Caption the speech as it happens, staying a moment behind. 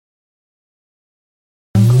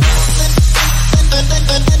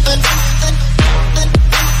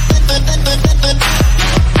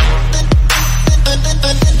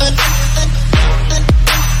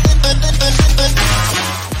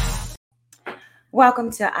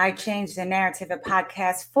Welcome to I Change the Narrative, a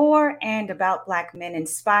podcast for and about Black men,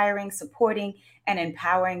 inspiring, supporting, and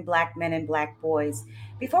empowering Black men and Black boys.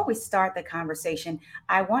 Before we start the conversation,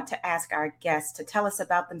 I want to ask our guests to tell us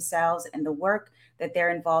about themselves and the work that they're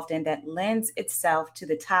involved in that lends itself to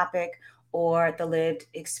the topic or the lived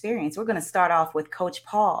experience. We're going to start off with Coach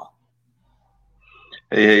Paul.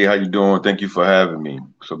 Hey, how you doing? Thank you for having me.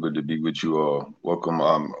 So good to be with you all.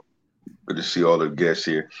 Welcome. Good to see all the guests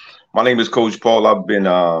here. My name is Coach Paul. I've been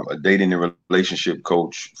a dating and relationship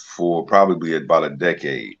coach for probably about a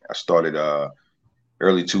decade. I started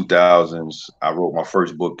early 2000s. I wrote my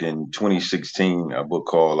first book in 2016, a book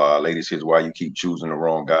called "Ladies, Here's Why You Keep Choosing the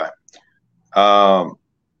Wrong Guy." Um,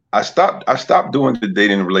 I stopped doing the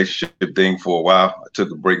dating and relationship thing for a while. I took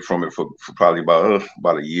a break from it for probably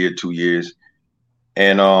about a year, 2 years,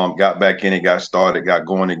 and got back in it, got started, got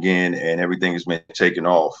going again, and everything has been taken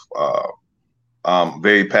off. I'm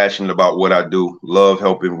very passionate about what I do, love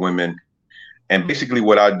helping women. And basically,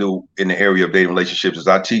 what I do in the area of dating relationships is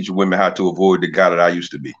I teach women how to avoid the guy that I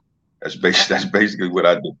used to be. That's basically what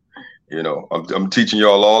I do. I'm teaching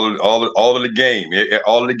y'all all of the game,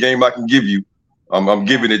 all of the game I can give you. I'm Yeah.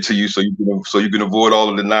 giving it to you so you can avoid all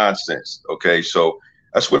of the nonsense. Okay, so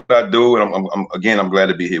that's what I do, and I'm glad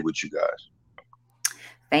to be here with you guys.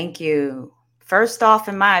 Thank you. First off,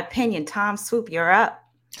 in my opinion, Tom Swoop, you're up.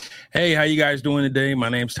 Hey, how you guys doing today? My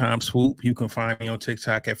name's Tom Swoop. You can find me on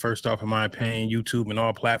TikTok at First Off in My Opinion, YouTube, and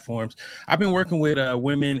all platforms. I've been working with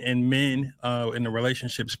women and men in the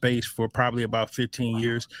relationship space for probably about 15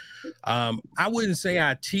 years. I wouldn't say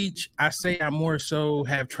I teach. I say I more so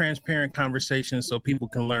have transparent conversations so people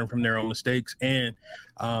can learn from their own mistakes and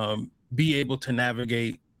be able to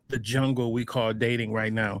navigate the jungle we call dating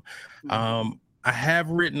right now. I have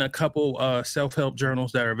written a couple self-help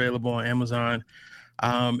journals that are available on Amazon.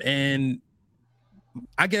 And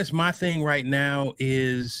I guess my thing right now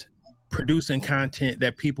is producing content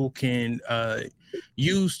that people can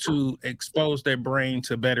use to expose their brain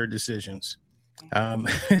to better decisions. Um,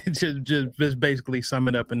 just basically sum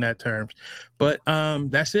it up in that terms. But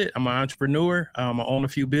that's it. I'm an entrepreneur. I own a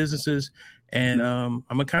few businesses, and I'm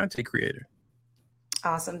a content creator.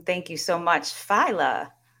 Awesome. Thank you so much, Phyla.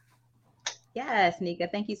 Yes, Nika,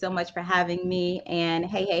 thank you so much for having me. And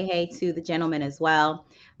hey to the gentleman as well.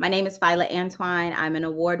 My name is Phyla Antoine. I'm an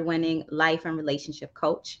award-winning life and relationship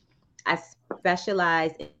coach. I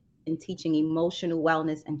specialize in teaching emotional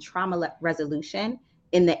wellness and trauma resolution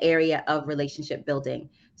in the area of relationship building.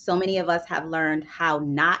 So many of us have learned how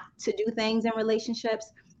not to do things in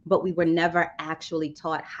relationships, but we were never actually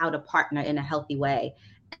taught how to partner in a healthy way.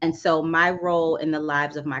 And so my role in the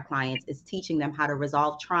lives of my clients is teaching them how to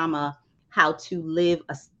resolve trauma, how to live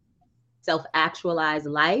a self-actualized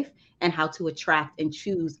life, and how to attract and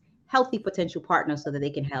choose healthy potential partners so that they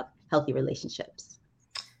can have healthy relationships.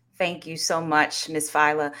 Thank you so much, Miss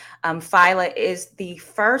Phyla. Phyla is the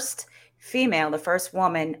first female, the first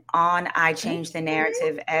woman on I Change the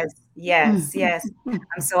Narrative. As yes,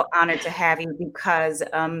 I'm so honored to have you because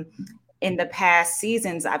in the past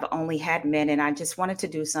seasons I've only had men, and I just wanted to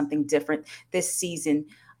do something different this season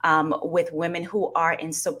with women who are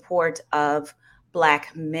in support of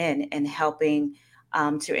Black men and helping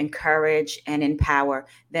to encourage and empower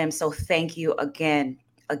them. So thank you again.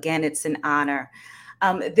 Again, it's an honor.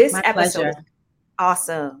 This My episode is pleasure.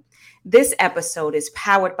 awesome. This episode is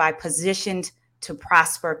powered by Positioned to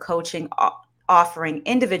Prosper Coaching, offering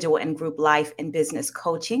individual and group life and business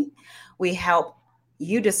coaching. We help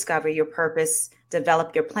you discover your purpose,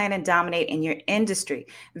 develop your plan, and dominate in your industry.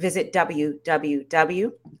 Visit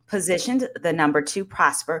www.positioned, the number two,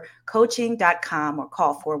 prosper coaching.com or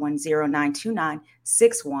call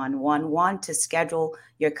 410-929-6111 to schedule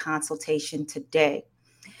your consultation today.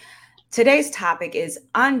 Today's topic is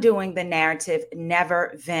undoing the narrative,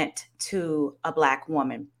 never vent to a Black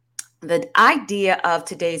woman. The idea of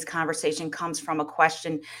today's conversation comes from a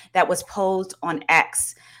question that was posed on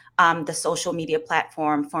X, the social media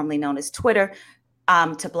platform formerly known as Twitter,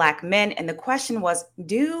 to Black men. And the question was,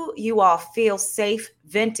 do you all feel safe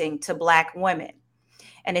venting to Black women?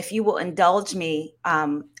 And if you will indulge me,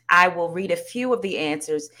 I will read a few of the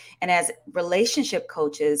answers. And as relationship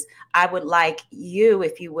coaches, I would like you,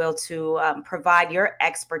 if you will, to provide your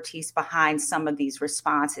expertise behind some of these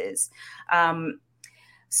responses.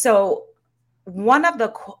 So one of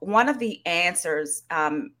the answers,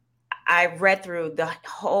 I read through the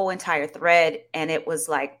whole entire thread, and it was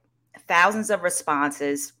like thousands of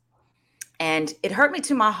responses. And it hurt me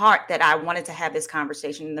to my heart that I wanted to have this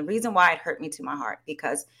conversation. And the reason why it hurt me to my heart,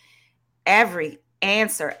 because every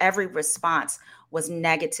answer, every response was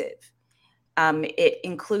negative. It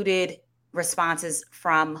included responses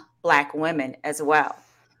from Black women as well.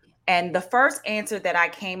 And the first answer that I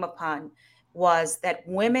came upon was that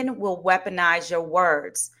women will weaponize your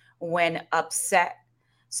words when upset.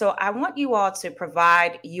 So I want you all to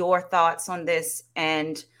provide your thoughts on this.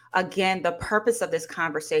 And again, the purpose of this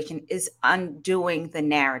conversation is undoing the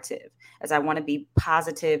narrative, as I want to be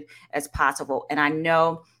positive as possible. And I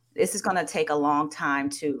know this is going to take a long time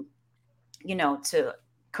to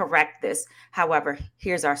correct this. However,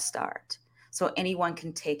 here's our start. So anyone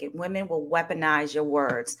can take it. Women will weaponize your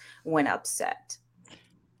words when upset.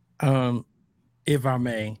 If I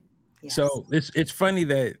may. Yes. So it's funny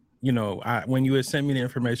that, when you had sent me the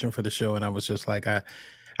information for the show, and I was just like,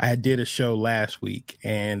 I did a show last week,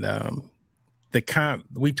 and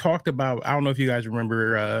we talked about, I don't know if you guys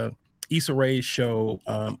remember Issa Rae's show,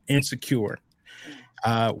 Insecure.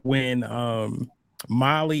 When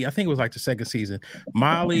Molly, I think it was like the second season,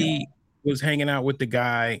 Molly was hanging out with the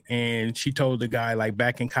guy, and she told the guy, like,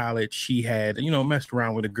 back in college she had messed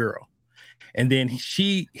around with a girl, and then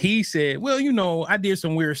he said, well, I did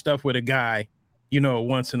some weird stuff with a guy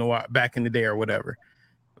once in a while back in the day or whatever.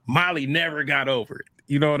 Molly never got over it,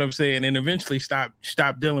 you know what I'm saying, and eventually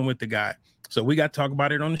stopped dealing with the guy. So we got to talk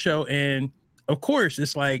about it on the show, and of course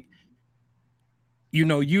it's like,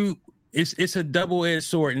 it's a double-edged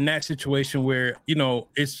sword in that situation where,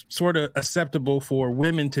 it's sort of acceptable for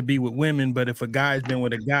women to be with women, but if a guy's been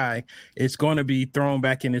with a guy, it's going to be thrown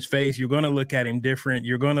back in his face. You're going to look at him different.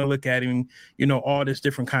 You're going to look at him, all this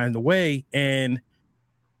different kind of way. And,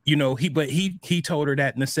 he told her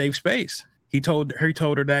that in a safe space. He told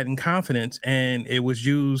her that in confidence, and it was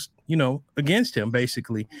used, against him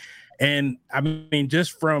basically. And I mean,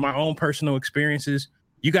 just from my own personal experiences,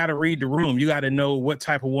 you got to read the room. You got to know what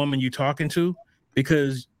type of woman you're talking to,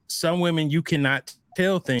 because some women you cannot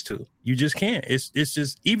tell things to. You just can't. It's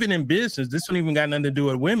just, even in business, this don't even got nothing to do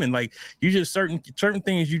with women. Like, you just certain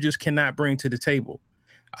things you just cannot bring to the table.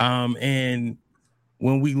 And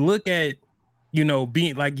when we look at,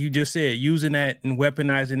 being, like you just said, using that and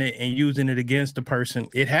weaponizing it and using it against the person,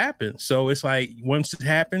 it happens. So it's like, once it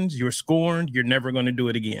happens, you're scorned. You're never going to do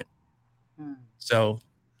it again. So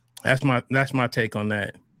that's my take on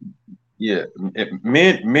that. Yeah,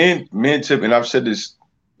 men tip, and I've said this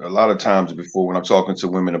a lot of times before when I'm talking to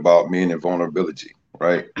women about men and vulnerability,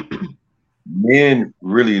 right? Men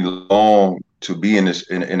really long to be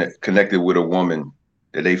connected with a woman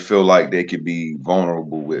that they feel like they could be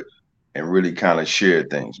vulnerable with and really kind of share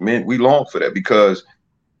things. Men, we long for that, because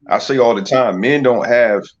I say all the time, men don't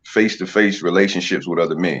have face-to-face relationships with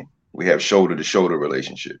other men. We have shoulder-to-shoulder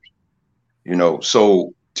relationships,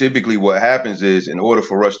 so typically what happens is, in order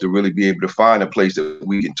for us to really be able to find a place that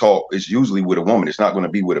we can talk, it's usually with a woman. It's not going to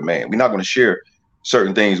be with a man. We're not going to share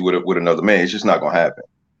certain things with another man. It's just not going to happen.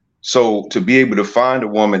 So to be able to find a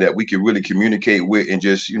woman that we can really communicate with and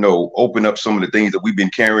just, open up some of the things that we've been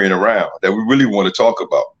carrying around that we really want to talk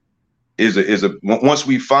about once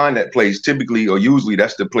we find that place, typically or usually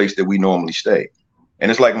that's the place that we normally stay.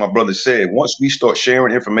 And it's like my brother said, once we start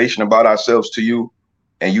sharing information about ourselves to you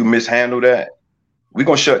and you mishandle that, we're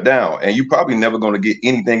going to shut down, and you're probably never going to get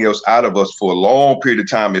anything else out of us for a long period of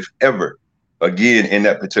time, if ever, again, in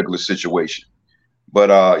that particular situation. But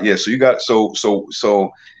so you got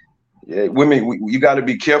women, you got to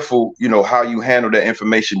be careful, how you handle that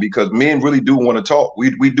information, because men really do want to talk.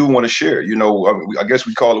 We do want to share. I guess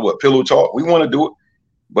we call it pillow talk. We want to do it,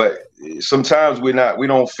 but sometimes you got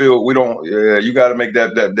to make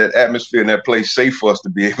that atmosphere in that place safe for us to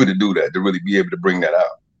be able to do that, to really be able to bring that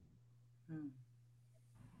out.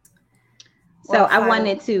 So I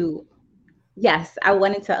wanted to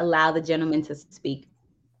allow the gentleman to speak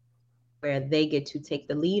where they get to take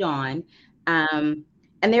the lead on. And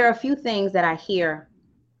there are a few things that I hear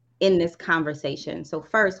in this conversation. So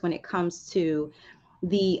first, when it comes to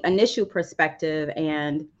the initial perspective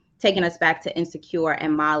and taking us back to Insecure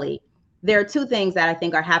and Molly, there are two things that I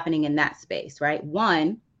think are happening in that space, right?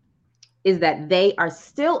 One is that they are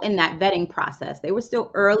still in that vetting process. They were still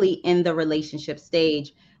early in the relationship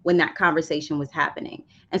stage when that conversation was happening.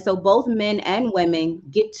 And so both men and women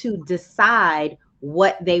get to decide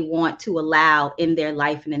what they want to allow in their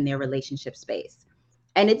life and in their relationship space.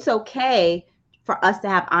 And it's okay for us to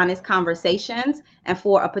have honest conversations and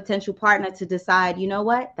for a potential partner to decide, you know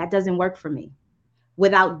what, that doesn't work for me,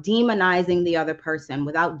 without demonizing the other person,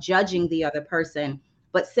 without judging the other person,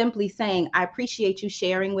 but simply saying, I appreciate you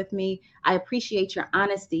sharing with me. I appreciate your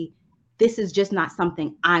honesty. This is just not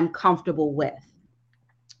something I'm comfortable with.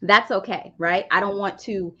 That's okay, right? I don't want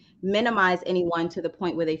to minimize anyone to the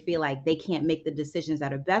point where they feel like they can't make the decisions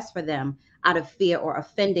that are best for them out of fear or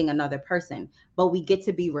offending another person. But we get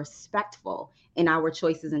to be respectful in our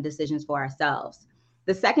choices and decisions for ourselves.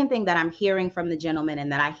 The second thing that I'm hearing from the gentleman,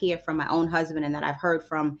 and that I hear from my own husband, and that I've heard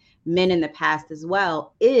from men in the past as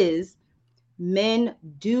well, is men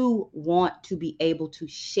do want to be able to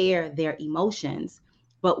share their emotions,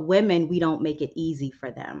 but women, we don't make it easy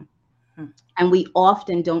for them. And we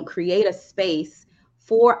often don't create a space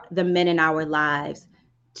for the men in our lives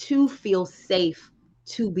to feel safe,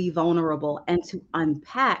 to be vulnerable, and to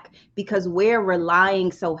unpack, because we're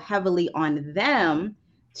relying so heavily on them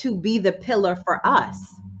to be the pillar for us,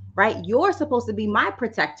 right? You're supposed to be my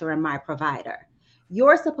protector and my provider.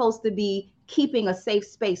 You're supposed to be keeping a safe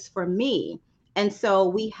space for me. And so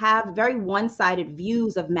we have very one-sided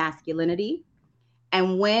views of masculinity.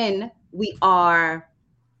 And when we are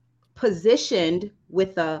positioned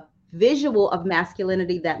with a visual of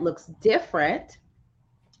masculinity that looks different.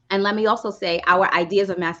 And let me also say, our ideas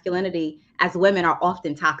of masculinity as women are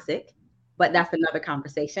often toxic, but that's another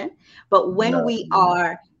conversation. But when we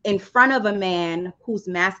are in front of a man whose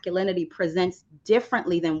masculinity presents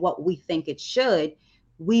differently than what we think it should,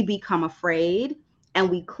 we become afraid and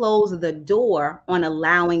we close the door on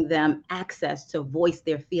allowing them access to voice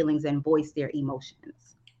their feelings and voice their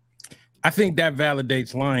emotions. I think that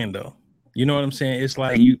validates lying, though. You know what I'm saying? It's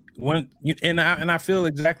like I feel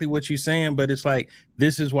exactly what you're saying, but it's like,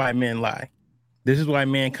 this is why men lie. This is why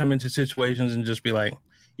men come into situations and just be like,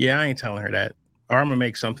 yeah, I ain't telling her that, or I'm gonna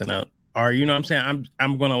make something up, or you know what I'm saying?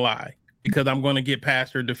 I'm gonna lie because I'm gonna get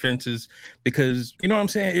past her defenses, because you know what I'm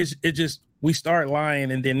saying? It just, we start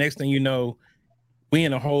lying, and then next thing you know, we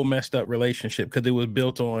in a whole messed up relationship because it was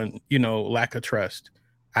built on, you know, lack of trust.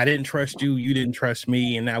 I didn't trust you, you didn't trust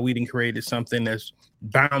me, and now we done created something that's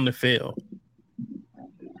bound to fail.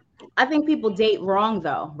 I think people date wrong,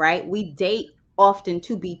 though, right? We date often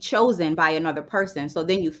to be chosen by another person. So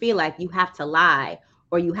then you feel like you have to lie,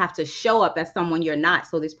 or you have to show up as someone you're not,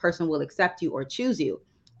 so this person will accept you or choose you.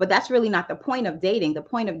 But that's really not the point of dating. The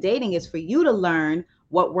point of dating is for you to learn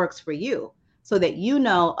what works for you, so that you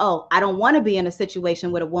know, oh, I don't want to be in a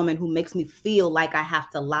situation with a woman who makes me feel like I have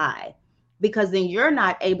to lie, because then you're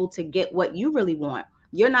not able to get what you really want.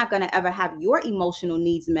 You're not going to ever have your emotional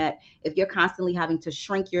needs met if you're constantly having to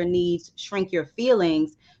shrink your needs, shrink your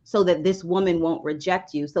feelings, so that this woman won't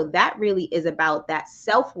reject you. So that really is about that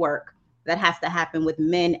self-work that has to happen with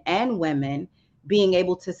men and women, being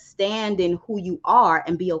able to stand in who you are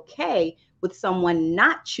and be okay with someone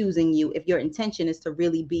not choosing you if your intention is to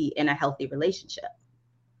really be in a healthy relationship.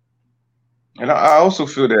 And I also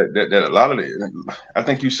feel that a lot of the, I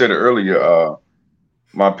think you said it earlier,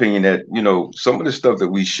 my opinion, that, you know, some of the stuff that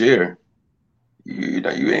we share, you know,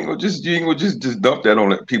 you ain't gonna just dump that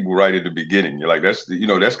on people right at the beginning. You're like, that's, you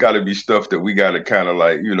know, that's got to be stuff that we got to kind of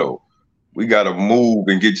like, you know, we got to move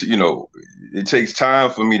and get to, you know, it takes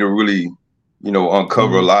time for me to really, you know,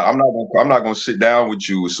 uncover a lot. I'm not gonna sit down with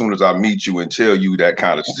you as soon as I meet you and tell you that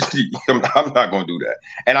kind of stuff. I'm not gonna do that,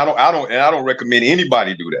 and I don't recommend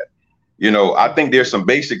anybody do that. You know, I think there's some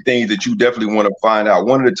basic things that you definitely want to find out.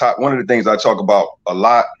 One of the things I talk about a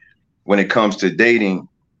lot when it comes to dating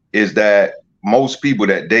is that most people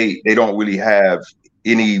that date, they don't really have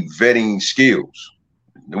any vetting skills,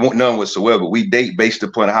 none whatsoever. We date based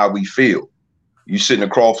upon how we feel. You sitting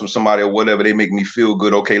across from somebody or whatever, they make me feel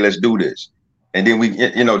good. Okay, let's do this. And then we,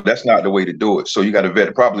 you know, that's not the way to do it. So you got to vet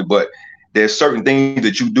it properly. But there's certain things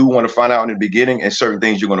that you do want to find out in the beginning, and certain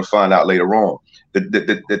things you're going to find out later on.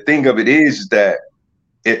 The thing of it is that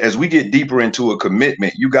as we get deeper into a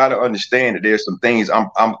commitment, you got to understand that there's some things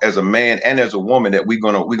I'm as a man and as a woman that we're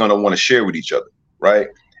gonna want to share with each other, right?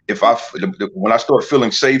 When I start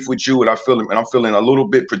feeling safe with you, and I'm feeling a little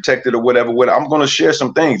bit protected or whatever, I'm gonna share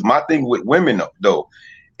some things. My thing with women though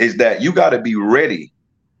is that you got to be ready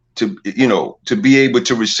to, you know, to be able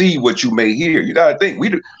to receive what you may hear. You got to think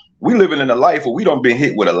we living in a life where we don't been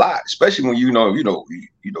hit with a lot, especially when you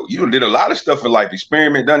did a lot of stuff in life,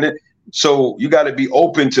 experiment, done it. So you got to be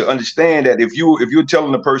open to understand that if you're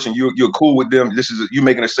telling the person you're cool with them, you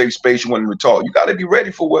making a safe space, you want them to talk, you got to be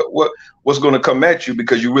ready for what's going to come at you,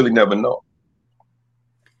 because you really never know.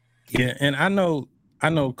 Yeah, and I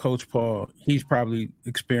know Coach Paul, he's probably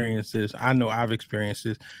experienced this. I know I've experienced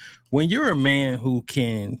this. When you're a man who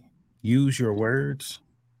can use your words,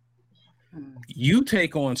 you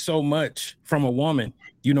take on so much from a woman.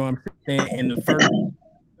 You know what I'm saying? In the first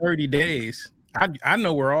 30 days, I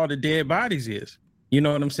know where all the dead bodies is. You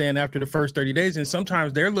know what I'm saying? After the first 30 days. And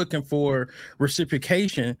sometimes they're looking for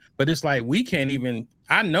reciprocation, but it's like, we can't even,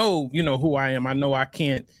 I know, you know, who I am. I know I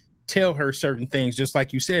can't tell her certain things. Just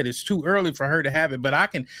like you said, it's too early for her to have it,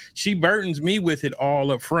 but she burdens me with it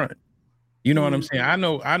all up front. You know what I'm saying? I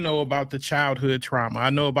know about the childhood trauma. I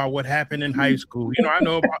know about what happened in high school. You know, I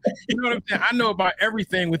know about, you know what I'm saying? I know about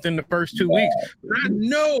everything within the first 2 weeks. But I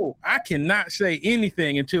know I cannot say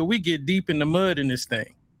anything until we get deep in the mud in this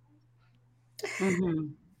thing.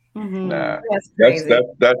 Nah, That's crazy.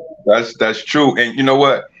 that's true. And you know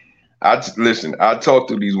what? Listen. I talk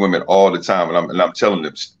to these women all the time, and I'm telling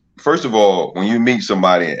them. First of all, when you meet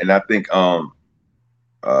somebody, and I think uh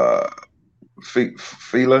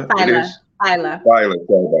Fila, it is Phyla. Phila. Sorry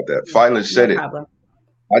about that. Phila No said it. problem.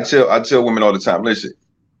 I tell women all the time. Listen,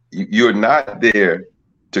 you're not there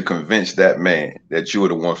to convince that man that you are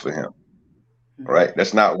the one for him. Right?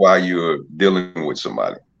 That's not why you're dealing with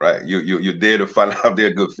somebody. Right? You're there to find out if they're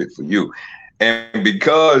a good fit for you. And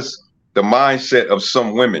because the mindset of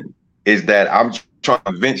some women is that I'm trying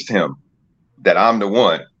to convince him that I'm the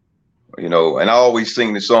one, and I always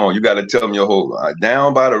sing the song, you got to tell them your whole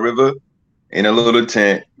down by the river in a little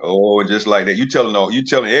tent, just like that. You telling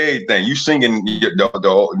everything. You singing the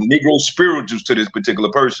Negro spirituals to this particular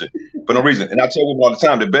person for no reason. And I tell them all the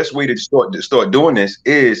time, the best way to start doing this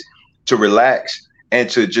is to relax and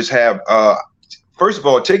to just have first of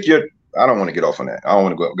all, take your. I don't want to get off on that. I don't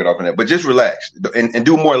want to get off on that, but just relax and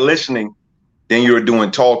do more listening than you're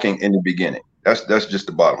doing talking in the beginning. That's just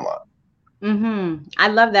the bottom line. I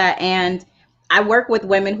love that. And I work with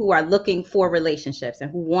women who are looking for relationships and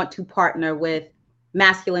who want to partner with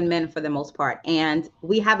masculine men for the most part. And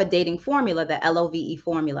we have a dating formula, the LOVE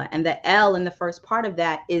formula. And the L in the first part of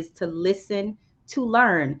that is to listen, to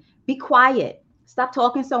learn, be quiet, stop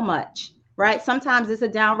talking so much, right? Sometimes it's a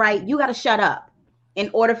downright, you got to shut up in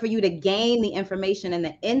order for you to gain the information and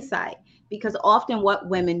the insight. Because often what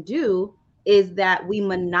women do is that we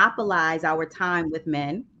monopolize our time with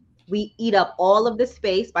men. We eat up all of the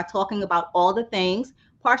space by talking about all the things,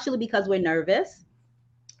 partially because we're nervous.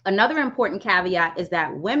 Another important caveat is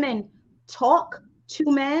that women talk to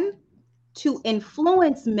men to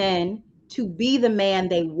influence men to be the man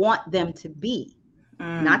they want them to be,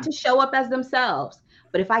 not to show up as themselves.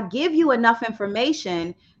 But if I give you enough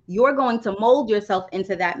information, you're going to mold yourself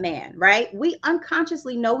into that man, right? We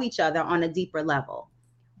unconsciously know each other on a deeper level.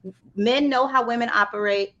 Men know how women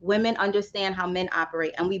operate, women understand how men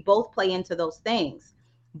operate, and we both play into those things.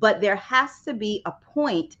 But there has to be a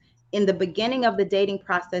point in the beginning of the dating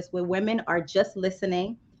process where women are just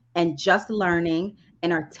listening and just learning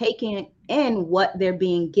and are taking in what they're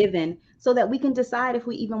being given so that we can decide if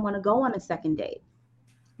we even want to go on a second date.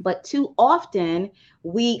 But too often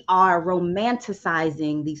we are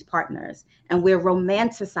romanticizing these partners and we're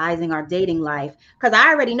romanticizing our dating life because I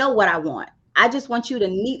already know what I want. I just want you to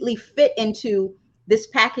neatly fit into this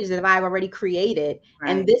package that I've already created.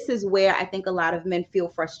 Right. And this is where I think a lot of men feel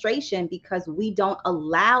frustration because we don't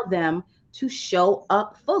allow them to show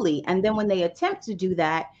up fully. And then when they attempt to do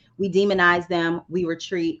that, we demonize them, we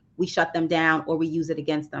retreat, we shut them down, or we use it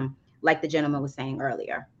against them, like the gentleman was saying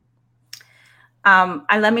earlier.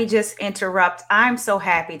 Let me just interrupt. I'm so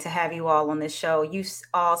happy to have you all on this show. You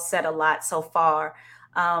all said a lot so far.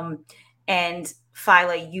 And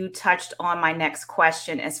Phila, you touched on my next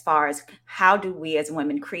question as far as how do we as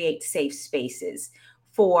women create safe spaces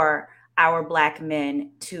for our Black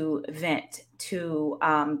men to vent, to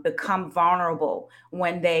become vulnerable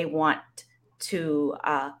when they want to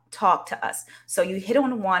talk to us. So you hit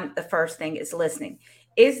on one. The first thing is listening.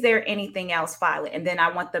 Is there anything else, Phila? And then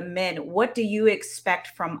I want the men, what do you expect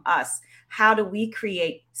from us? How do we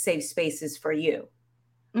create safe spaces for you?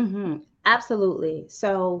 Absolutely.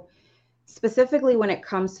 So specifically when it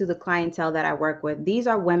comes to the clientele that I work with, these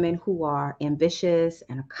are women who are ambitious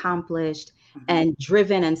and accomplished and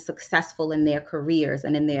driven and successful in their careers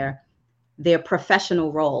and in their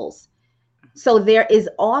professional roles. So there is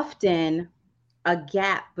often a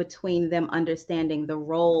gap between them understanding the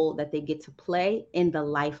role that they get to play in the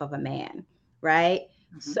life of a man, right?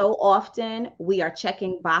 So often we are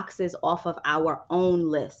checking boxes off of our own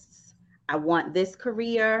lists. I want this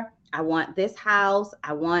career. I want this house.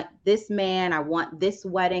 I want this man. I want this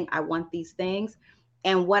wedding. I want these things.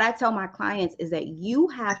 And what I tell my clients is that you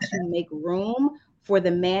have to make room for the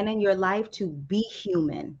man in your life to be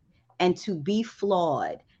human and to be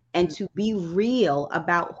flawed and to be real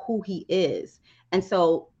about who he is. And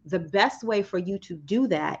so the best way for you to do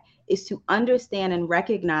that is to understand and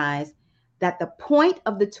recognize that the point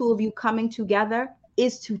of the two of you coming together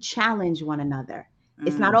is to challenge one another.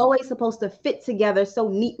 It's not always supposed to fit together so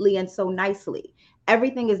neatly and so nicely.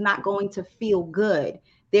 Everything is not going to feel good.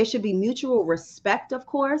 There should be mutual respect, of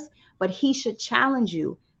course, but he should challenge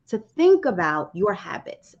you to think about your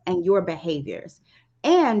habits and your behaviors.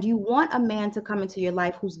 And you want a man to come into your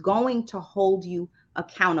life who's going to hold you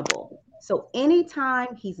accountable. So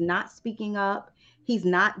anytime he's not speaking up, he's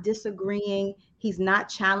not disagreeing, he's not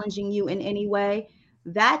challenging you in any way,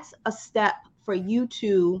 that's a step for you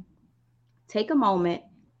to take a moment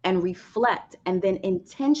and reflect and then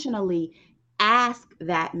intentionally ask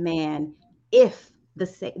that man if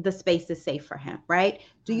the space is safe for him, right?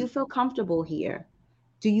 Do you feel comfortable here?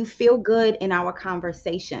 Do you feel good in our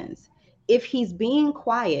conversations? If he's being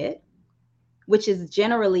quiet, which is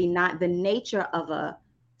generally not the nature of a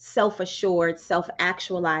self-assured,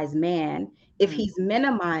 self-actualized man, if he's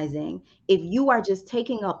minimizing, if you are just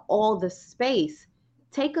taking up all the space,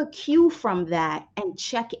 take a cue from that and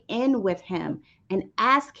check in with him and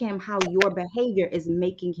ask him how your behavior is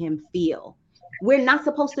making him feel. We're not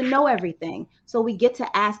supposed to know everything, so we get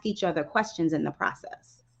to ask each other questions in the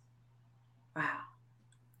process. Wow.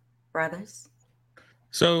 Brothers?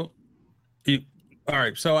 So, all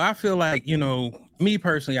right. So I feel like, me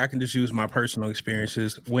personally, I can just use my personal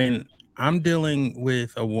experiences when I'm dealing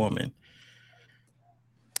with a woman.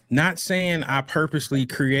 Not saying I purposely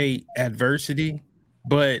create adversity,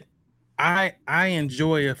 but I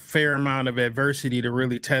enjoy a fair amount of adversity to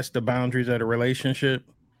really test the boundaries of the relationship,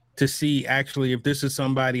 to see actually if this is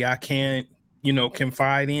somebody I can,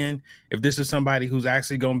 confide in, if this is somebody who's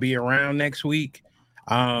actually going to be around next week.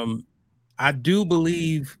 I do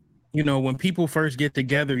believe, when people first get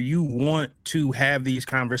together, you want to have these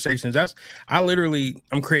conversations.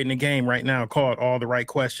 I'm creating a game right now called All the Right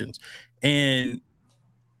Questions. And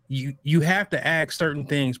you have to ask certain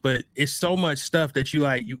things, but it's so much stuff that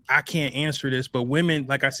I can't answer this. But women,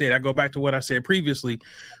 like I said, I go back to what I said previously,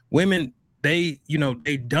 women, they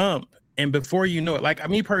dump. And before you know it, like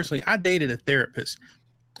me personally, I dated a therapist,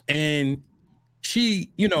 and she,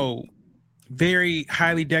 very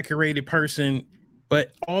highly decorated person,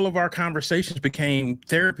 but all of our conversations became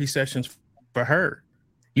therapy sessions for her.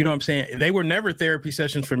 You know what I'm saying? They were never therapy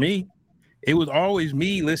sessions for me. It was always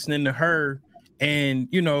me listening to her. And,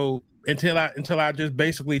 until I just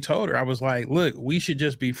basically told her, I was like, look, we should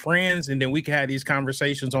just be friends, and then we can have these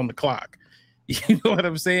conversations on the clock. You know what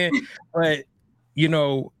I'm saying? But,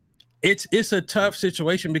 it's a tough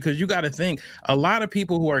situation, because you got to think, a lot of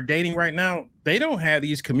people who are dating right now, they don't have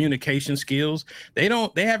these communication skills. They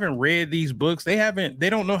haven't read these books. They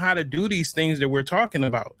don't know how to do these things that we're talking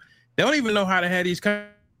about. They don't even know how to have these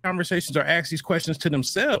conversations or ask these questions to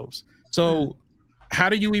themselves. So how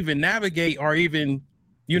do you even navigate, or even,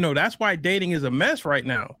 that's why dating is a mess right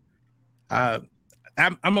now. I'm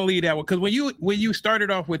gonna leave that one, because when you started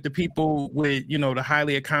off with the people with, the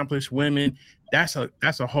highly accomplished women, that's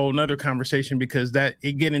a whole nother conversation, because that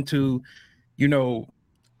it get into,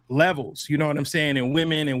 levels, you know what I'm saying, and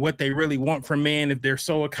women and what they really want from men if they're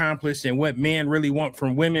so accomplished, and what men really want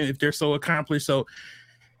from women if they're so accomplished. So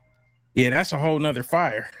yeah, that's a whole nother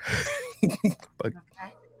fire. But,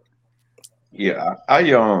 yeah,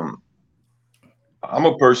 I'm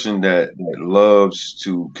a person that loves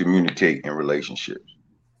to communicate in relationships,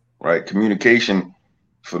 right? Communication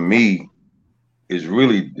for me is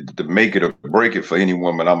really to make it or break it for any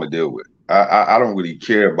woman I'm gonna deal with. I don't really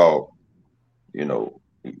care about,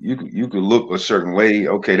 you could look a certain way,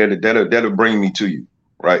 okay, that'll bring me to you,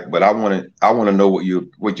 right? But I wanna know what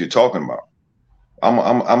you're talking about.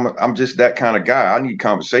 I'm just that kind of guy. I need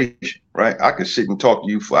conversation, right? I could sit and talk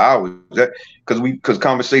to you for hours. Because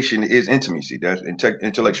conversation is intimacy. That's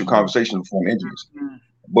intellectual conversation form intimacy.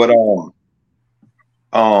 But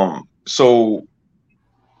so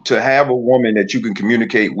to have a woman that you can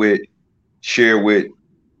communicate with, share with,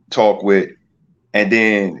 talk with, and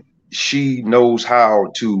then she knows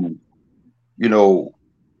how to,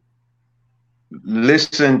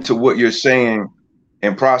 listen to what you're saying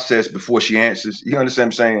and process before she answers. You understand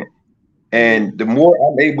what I'm saying? And the more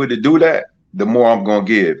I'm able to do that, the more I'm going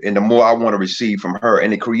to give, and the more I want to receive from her.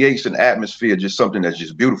 And it creates an atmosphere, just something that's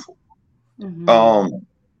just beautiful. And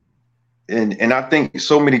I think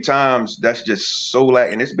so many times that's just so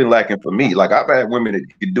lacking. It's been lacking for me. Like, I've had women that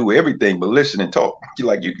could do everything but listen and talk.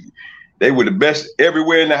 They were the best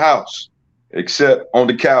everywhere in the house except on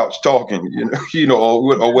the couch talking,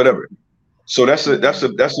 or whatever. So that's a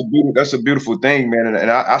beautiful thing, man.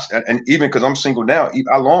 And even because I'm single now,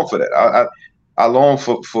 I long for that. I long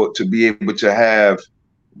for to be able to have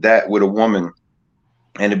that with a woman,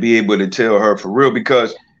 and to be able to tell her for real.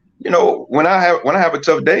 Because when I have a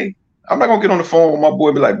tough day, I'm not gonna get on the phone with my boy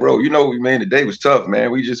and be like, bro, man, the day was tough,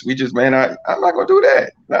 man. We just man, I'm not gonna do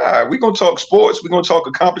that. Nah, we're gonna talk sports, we're gonna talk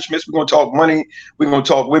accomplishments, we're gonna talk money, we're gonna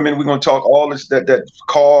talk women, we're gonna talk all this that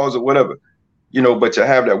cause or whatever. But to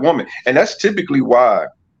have that woman. And that's typically why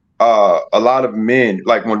a lot of men,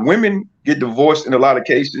 like when women get divorced, in a lot of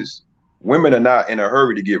cases, women are not in a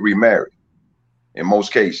hurry to get remarried in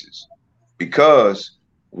most cases. because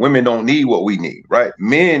women don't need what we need, right?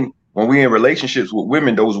 Men, when we're in relationships with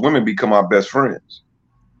women, those women become our best friends.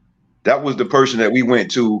 That was the person that we went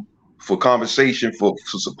to for conversation, for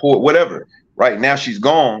support, whatever. Right now she's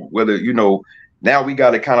gone. Whether, now we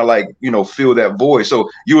got to kind of like, fill that void. So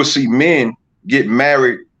you will see men get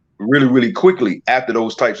married really, really quickly after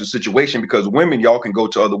those types of situations, because women, y'all can go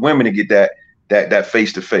to other women and get that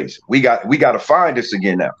face to face. We got to find this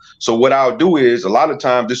again now. So what I'll do is, a lot of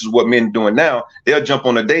times, this is what men are doing now. They'll jump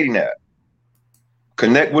on a dating app,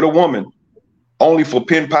 connect with a woman only for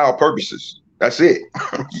pen pal purposes. That's it.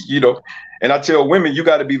 And I tell women, you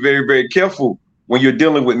got to be very, very careful when you're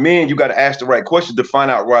dealing with men. You got to ask the right questions to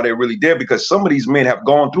find out why they're really there, because some of these men have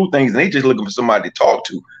gone through things and they just looking for somebody to talk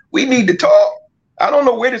to. We need to talk. I don't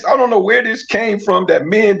know where this came from, that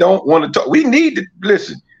men don't want to talk. We need to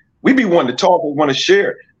listen. We be wanting to talk, we want to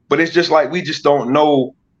share, but it's just like we just don't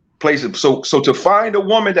know places. So to find a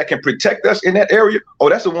woman that can protect us in that area,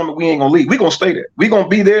 that's a woman we ain't gonna leave. We gonna stay there. We gonna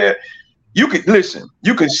be there. You can listen.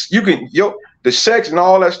 You can the sex and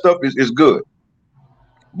all that stuff is good.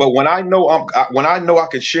 But when I know I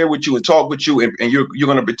can share with you and talk with you, and you're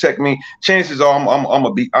gonna protect me, chances are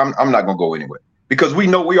I'm not gonna go anywhere, because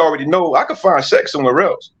we already know I could find sex somewhere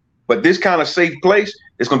else. But this kind of safe place,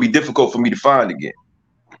 it's gonna be difficult for me to find again.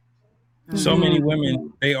 So many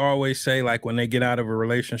women, they always say, like, when they get out of a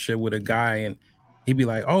relationship with a guy and he be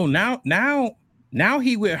like, oh, now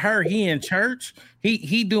he with her, he in church,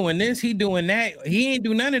 he doing this, he doing that, he ain't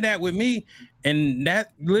do none of that with me. And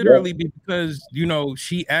that literally be because,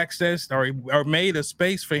 she accessed or made a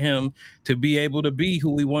space for him to be able to be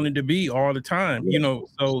who he wanted to be all the time.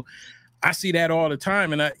 So I see that all the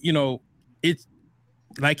time. And it's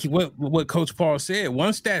like what Coach Paul said,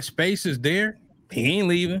 once that space is there, he ain't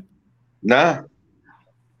leaving. Nah.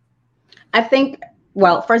 I think,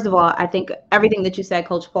 well, first of all, I think everything that you said,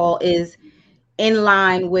 Coach Paul, is in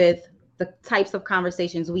line with the types of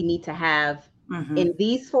conversations we need to have in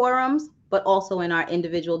these forums, but also in our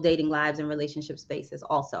individual dating lives and relationship spaces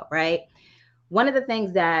also, right? One of the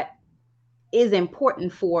things that is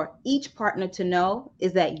important for each partner to know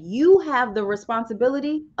is that you have the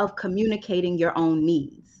responsibility of communicating your own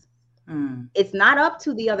needs. It's not up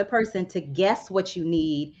to the other person to guess what you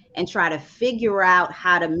need and try to figure out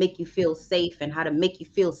how to make you feel safe and how to make you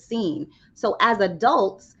feel seen. So as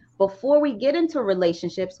adults, before we get into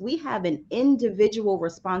relationships, we have an individual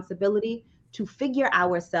responsibility to figure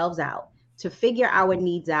ourselves out, to figure our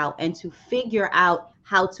needs out, and to figure out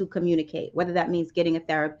how to communicate, whether that means getting a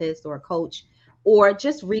therapist or a coach or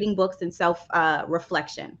just reading books and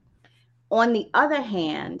self-reflection. On the other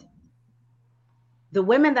hand, the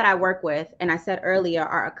women that I work with, and I said earlier,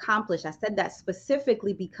 are accomplished. I said that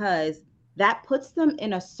specifically because that puts them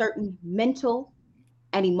in a certain mental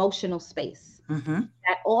and emotional space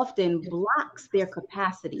that often blocks their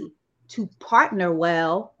capacity to partner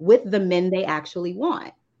well with the men they actually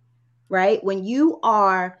want, right? When you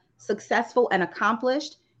are successful and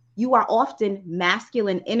accomplished, you are often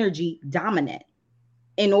masculine energy dominant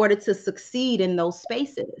in order to succeed in those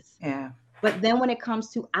spaces. Yeah. But then when it comes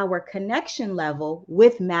to our connection level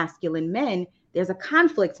with masculine men, there's a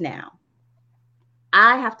conflict now.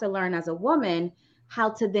 I have to learn as a woman how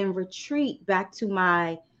to then retreat back to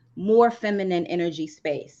my more feminine energy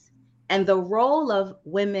space. And the role of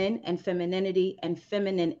women and femininity and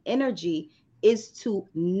feminine energy is to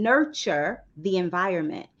nurture the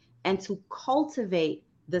environment and to cultivate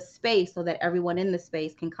the space so that everyone in the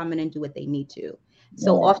space can come in and do what they need to.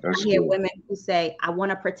 So often I hear women who say, I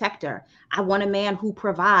want a protector. I want a man who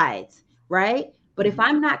provides, right? But if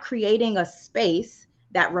I'm not creating a space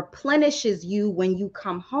that replenishes you when you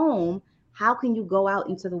come home, how can you go out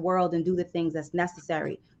into the world and do the things that's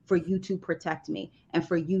necessary for you to protect me and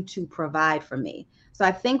for you to provide for me? So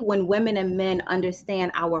I think when women and men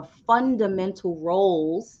understand our fundamental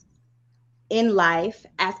roles in life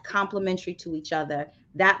as complementary to each other,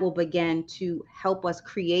 that will begin to help us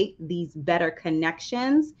create these better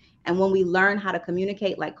connections. And when we learn how to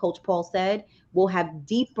communicate, like Coach Paul said, we'll have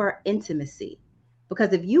deeper intimacy.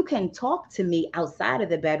 Because if you can talk to me outside of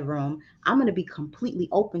the bedroom, I'm going to be completely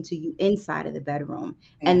open to you inside of the bedroom.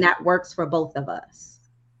 And that works for both of us.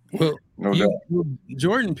 Well,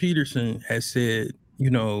 Jordan Peterson has said,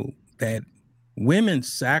 that women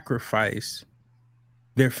sacrifice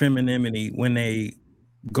their femininity when they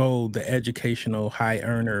go the educational high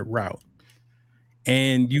earner route.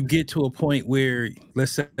 And you get to a point where,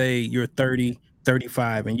 let's say you're 30,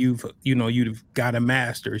 35, and you've got a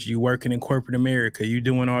master's, you're working in corporate America, you're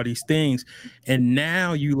doing all these things. And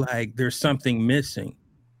now there's something missing.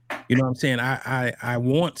 You know what I'm saying? I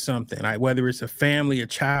want something. Whether it's a family, a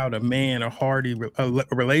child, a man, a hearty a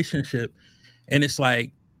relationship, and it's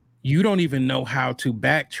like you don't even know how to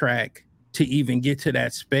backtrack to even get to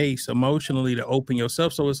that space emotionally to open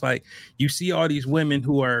yourself. So it's like you see all these women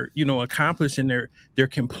who are, you know, accomplished, and they're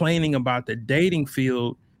complaining about the dating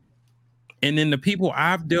field, and then the people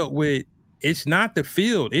I've dealt with, it's not the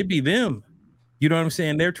field, it be them. You know what I'm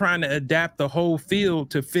saying? They're trying to adapt the whole field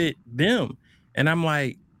to fit them. And I'm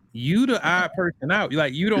like, you the odd person out.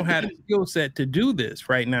 Like, you don't have the skill set to do this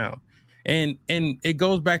right now. And it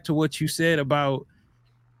goes back to what you said about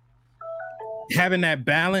having that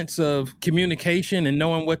balance of communication and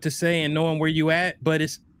knowing what to say and knowing where you at. But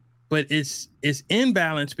it's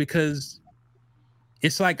imbalance because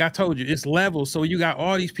it's like I told you, it's levels. So you got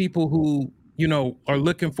all these people who, you know, are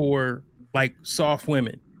looking for like soft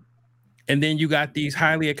women. And then you got these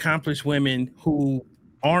highly accomplished women who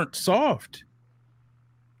aren't soft.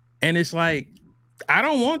 And it's like, I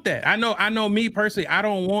don't want that. I know me personally, I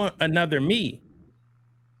don't want another me.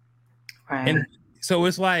 Right. And so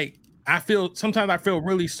it's like, sometimes I feel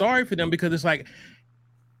really sorry for them because it's like,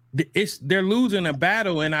 they're losing a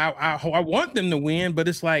battle, and I want them to win, but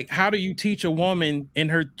it's like, how do you teach a woman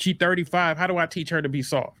she's 35? How do I teach her to be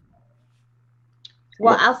soft?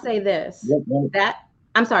 Well, I'll say this,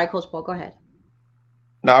 I'm sorry, Coach Paul, go ahead.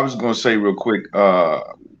 No, I was going to say real quick,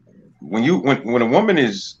 when a woman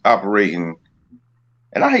is operating,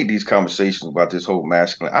 and I hate these conversations about this whole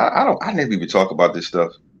masculine. I never even talk about this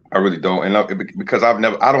stuff. I really don't, and because I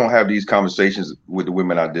don't have these conversations with the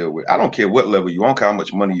women I deal with. I don't care what level you, I don't care how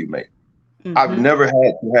much money you make. Mm-hmm. I've never had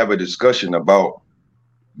to have a discussion about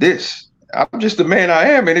this. I'm just the man I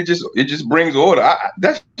am, and it just brings order.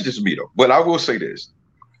 That's just me though. But I will say this.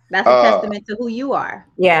 That's a testament to who you are.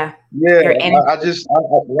 Yeah. I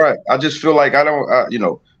just feel like I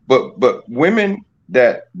don't, but women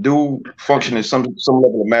that do function in some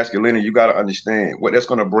level of masculinity, you got to understand what that's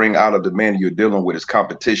going to bring out of the man you're dealing with is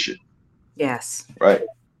competition. Yes. Right.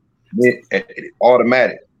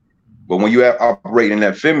 Automatic. But when you operate in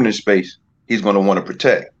that feminine space, he's going to want to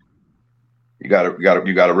protect. You got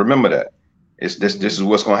to remember that. This is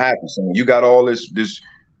what's going to happen. So you got all this,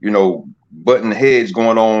 button heads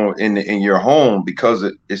going on in your home because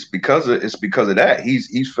of that.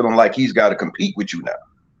 He's feeling like he's got to compete with you now.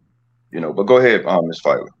 But go ahead, Ms.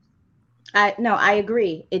 Filer. I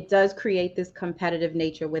agree. It does create this competitive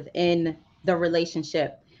nature within the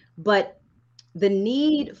relationship, but the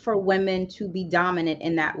need for women to be dominant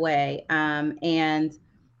in that way, and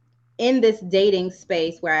in this dating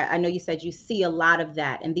space where I know you said you see a lot of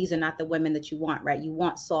that, and these are not the women that you want, right? You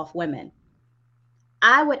want soft women.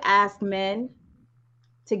 I would ask men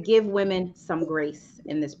to give women some grace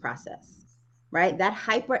in this process, right? That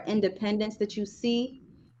hyper independence that you see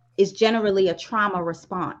is generally a trauma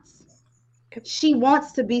response. She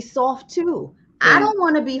wants to be soft too. Yeah. I don't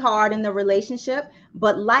want to be hard in the relationship,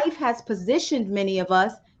 but life has positioned many of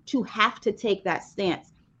us to have to take that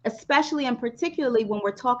stance, especially and particularly when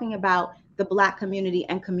we're talking about the Black community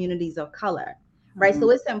and communities of color, right? Mm-hmm. So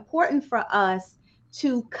it's important for us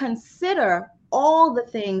to consider all the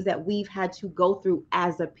things that we've had to go through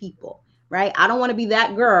as a people, right? I don't want to be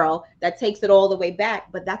that girl that takes it all the way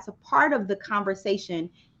back, but that's a part of the conversation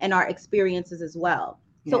and our experiences as well.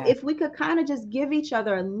 Yeah. So if we could kind of just give each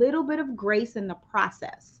other a little bit of grace in the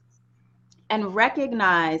process and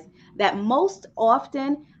recognize that most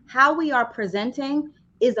often how we are presenting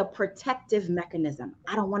is a protective mechanism.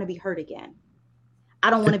 I don't want to be hurt again. I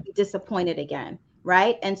don't want to be disappointed again.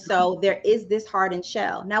 Right. And so there is this hardened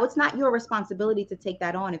shell. Now, it's not your responsibility to take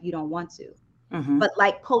that on if you don't want to. Mm-hmm. But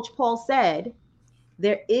like Coach Paul said,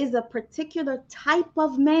 there is a particular type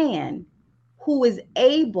of man who is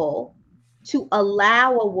able to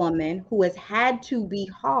allow a woman who has had to be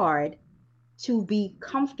hard to be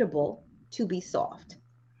comfortable, to be soft.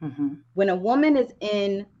 Mm-hmm. When a woman is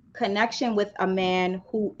in connection with a man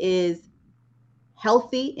who is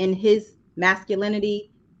healthy in his masculinity,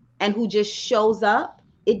 and who just shows up,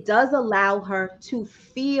 it does allow her to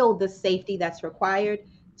feel the safety that's required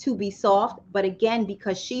to be soft. But again,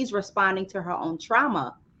 because she's responding to her own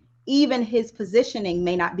trauma, even his positioning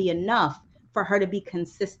may not be enough for her to be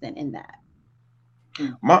consistent in that.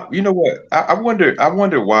 You know what? I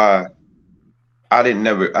wonder why I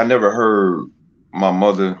never heard my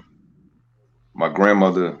mother, my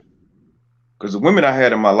grandmother, because the women I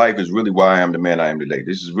had in my life is really why I am the man I am today.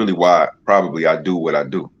 This is really why probably I do what I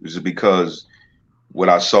do. This is because what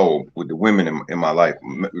I saw with the women in my life.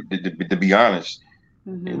 To be honest,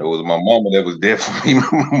 mm-hmm. It was my mama that was there for me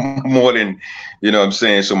more than, what I'm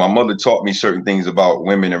saying. So my mother taught me certain things about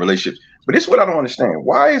women and relationships. But this is what I don't understand.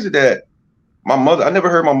 Why is it that my mother, I never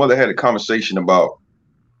heard my mother had a conversation about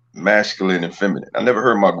masculine and feminine. I never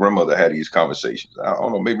heard my grandmother had these conversations. I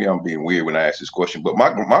don't know, maybe I'm being weird when I ask this question, but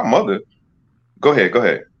my mother, go ahead.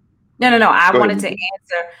 No. I Go wanted ahead.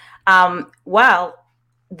 to answer. Well,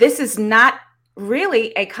 this is not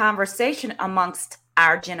really a conversation amongst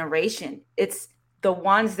our generation. It's the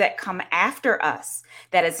ones that come after us.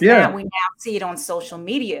 That is Yeah. now, we now see it on social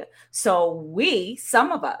media. So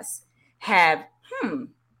some of us have,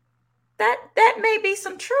 that may be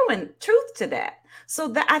some truth to that.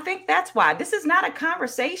 So I think that's why this is not a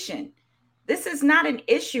conversation. This is not an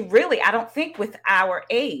issue, really, I don't think, with our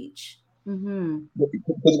age. Mm-hmm.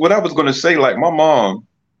 Because what I was going to say, like my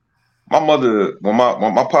mother, when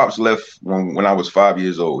my pops left when I was 5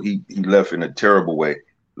 years old, he left in a terrible way.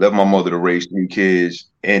 Left my mother to raise 3 kids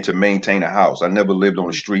and to maintain a house. I never lived on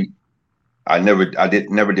the street. I never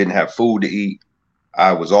didn't have food to eat.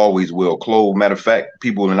 I was always well clothed. Matter of fact,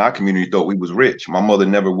 people in our community thought we was rich. My mother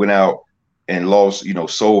never went out and lost,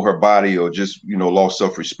 sold her body or just, lost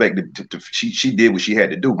self-respect. She did what she had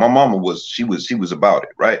to do. My mama was about it,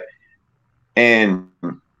 right?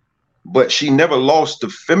 But she never lost the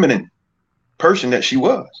feminine person that she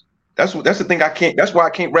was. That's the thing that's why I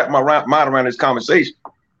can't wrap my mind around this conversation,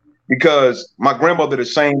 because my grandmother the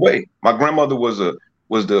same way. My grandmother was the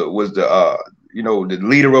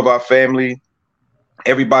leader of our family.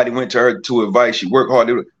 Everybody went to her to advice. She worked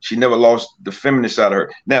hard. She never lost the feminine side of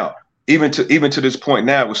her. Now, even to this point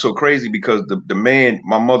now, it was so crazy because the man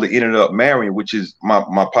my mother ended up marrying, which is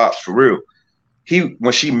my pops for real.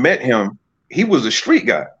 When she met him, he was a street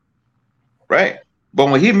guy, right? But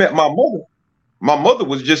when he met my mother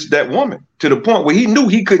was just that woman, to the point where he knew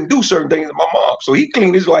he couldn't do certain things to my mom. So he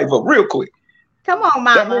cleaned his life up real quick. Come on,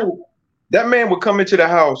 mama. That man would come into the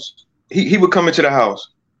house. He would come into the house,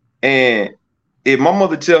 and if my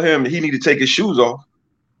mother tell him that he need to take his shoes off,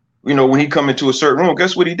 when he come into a certain room,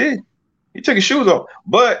 guess what he did? He took his shoes off.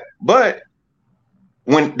 But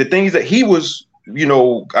when the things that he was,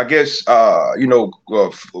 I guess,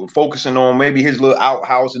 focusing on, maybe his little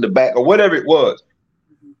outhouse in the back or whatever it was,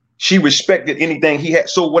 she respected anything he had.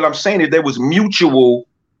 So what I'm saying is there was mutual,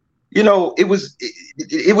 it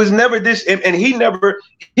was never this, and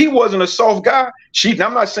he wasn't a soft guy.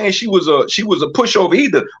 I'm not saying she was a pushover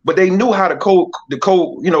either, but they knew how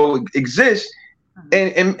to exist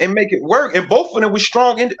and make it work. And both of them were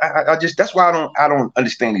strong. And that's why I don't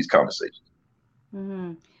understand these conversations.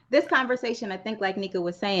 Mm-hmm. This conversation, I think, like Nika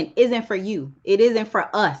was saying, isn't for you. It isn't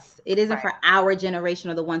for us. It isn't for our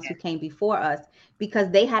generation or the ones who came before us,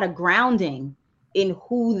 because they had a grounding in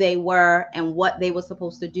who they were and what they were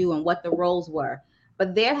supposed to do and what the roles were.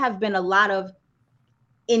 But there have been a lot of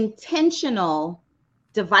intentional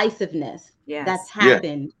divisiveness that's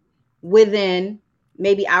happened within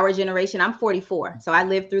maybe our generation. I'm 44, so I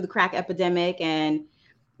lived through the crack epidemic, and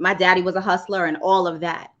my daddy was a hustler and all of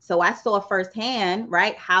that. So I saw firsthand,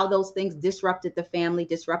 right, how those things disrupted the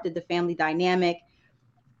family dynamic,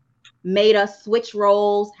 made us switch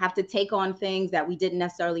roles, have to take on things that we didn't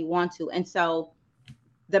necessarily want to. And so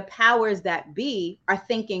the powers that be are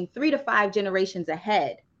thinking 3 to 5 generations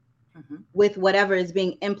ahead with whatever is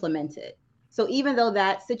being implemented. So even though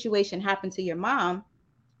that situation happened to your mom,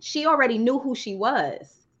 she already knew who she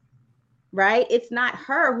was, right? It's not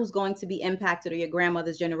her who's going to be impacted, or your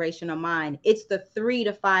grandmother's generation or mine. It's the 3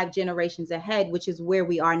 to 5 generations ahead, which is where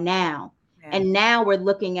we are now. Yeah. And now we're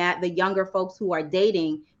looking at the younger folks who are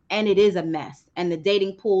dating, and it is a mess. And the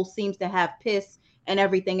dating pool seems to have piss and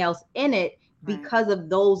everything else in it because of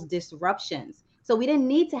those disruptions. So we didn't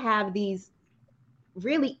need to have these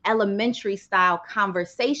really elementary style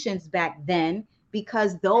conversations back then,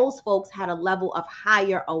 because those folks had a level of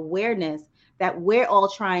higher awareness that we're all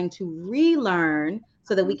trying to relearn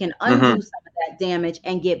so that we can undo some of that damage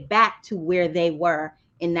and get back to where they were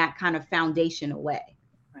in that kind of foundational way.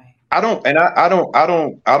 I don't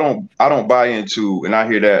buy into, and I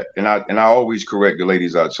hear that, and I always correct the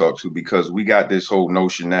ladies I talk to, because we got this whole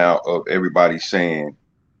notion now of everybody saying,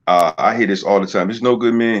 I hear this all the time, it's no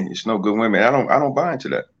good men, it's no good women. I don't buy into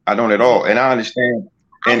that. I don't at all. And I understand.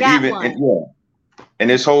 And and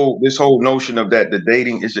this whole notion of that the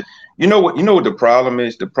dating is, what the problem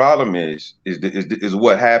is? The problem is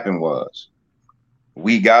what happened was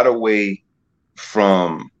we got away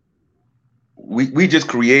from, we just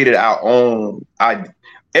created our own.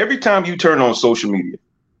 Every time you turn on social media,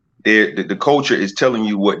 the culture is telling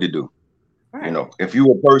you what to do. Right. If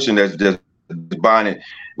you're a person that's just buying it,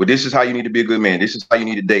 well, this is how you need to be a good man, this is how you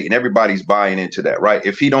need to date, and everybody's buying into that, right?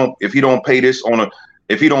 If he don't pay this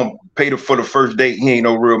if he don't pay for the first date, he ain't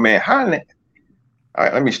no real man. All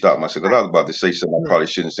right, let me stop myself because I was about to say something I probably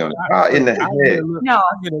shouldn't say. In the head. No,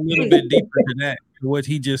 I'll get a little bit deeper to that, what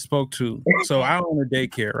he just spoke to. So I own a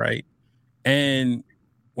daycare, right? And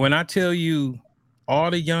when I tell you all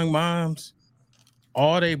the young moms,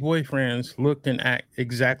 all their boyfriends look and act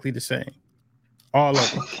exactly the same. All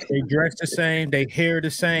of them. They dress the same. They hair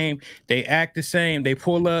the same. They act the same. They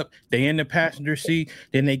pull up. They in the passenger seat.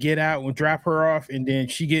 Then they get out and drop her off. And then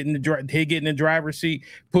she get in they get in the driver's seat.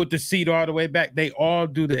 Put the seat all the way back. They all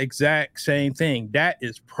do the exact same thing. That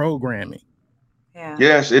is programming. Yeah.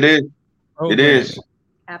 Yes, it is. It is.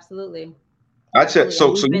 Absolutely. I said so.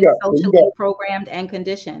 We've So been you got socially programmed and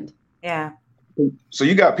conditioned. Yeah. So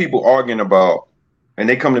you got people arguing about, and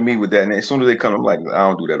they come to me with that, and as soon as they come, I'm like, I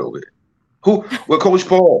don't do that over here. Who? Well, Coach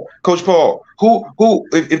Paul. Who?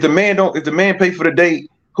 If the man pay for the date,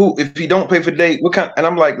 if he don't pay for the date, what kind? And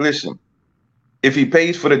I'm like, listen, if he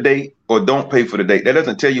pays for the date or don't pay for the date, that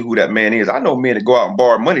doesn't tell you who that man is. I know men that go out and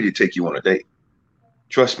borrow money to take you on a date.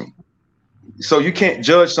 Trust me. So you can't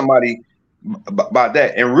judge somebody by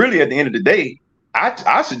that. And really, at the end of the day,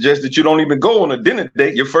 I suggest that you don't even go on a dinner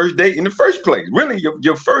date, your first date in the first place. Really,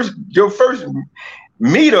 your first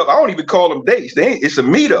meetup. I don't even call them dates. It's a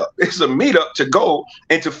meetup. It's a meetup to go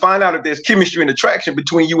and to find out if there's chemistry and attraction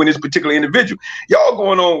between you and this particular individual. Y'all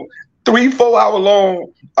going on 3-4 hour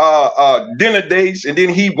long dinner dates, and then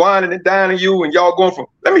he whining and dining you, and y'all going from.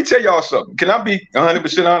 Let me tell y'all something. Can I be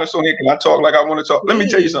 100% honest on here? Can I talk like I want to talk? Let me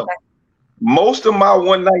tell you something. Most of my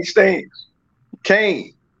one night stands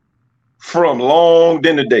came from long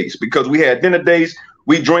dinner dates because we had dinner dates.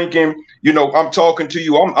 We drinking. You know, I'm talking to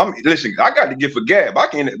you. I'm listen. I got to get for gab. I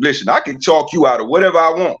can talk you out of whatever I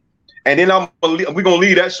want, and then we're gonna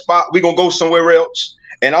leave that spot. We're gonna go somewhere else,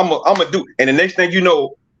 and I'm gonna do. And the next thing you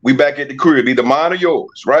know, we back at the crib, either mine or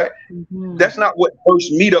yours, right? Mm-hmm. That's not what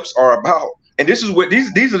first meetups are about. And this is what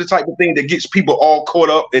these are the type of thing that gets people all caught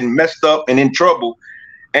up and messed up and in trouble.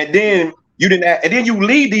 And then you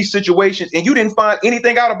leave these situations and you didn't find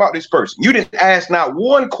anything out about this person. You didn't ask not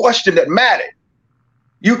one question that mattered.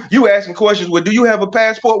 You asking questions. Well, do you have a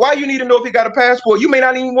passport? Why you need to know if he got a passport? You may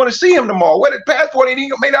not even want to see him tomorrow. What the passport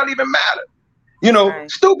may not even matter. You know,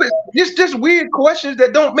 right. Stupid. Just weird questions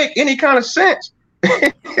that don't make any kind of sense.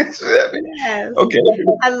 Yes. Okay.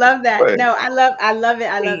 I love that. No, I love it.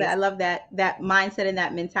 I love that mindset and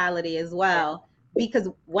that mentality as well. Because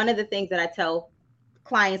one of the things that I tell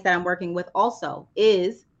clients that I'm working with also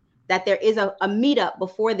is that there is a meetup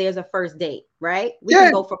before there's a first date, right? We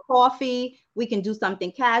can go for coffee. We can do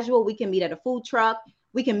something casual. We can meet at a food truck.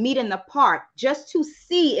 We can meet in the park just to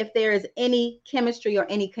see if there is any chemistry or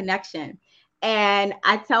any connection. And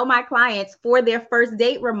I tell my clients for their first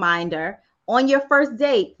date reminder, on your first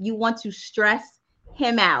date, you want to stress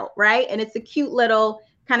him out, right? And it's a cute little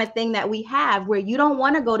kind of thing that we have where you don't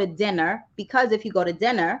want to go to dinner because if you go to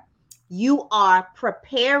dinner, you are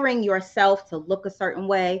preparing yourself to look a certain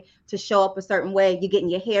way, to show up a certain way. You're getting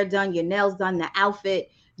your hair done, your nails done, the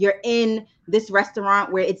outfit. You're in this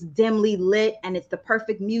restaurant where it's dimly lit and it's the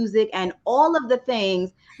perfect music and all of the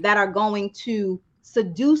things that are going to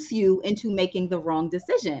seduce you into making the wrong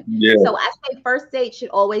decision. Yeah. So I say first date should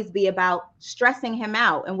always be about stressing him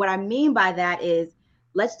out. And what I mean by that is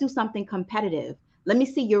let's do something competitive. Let me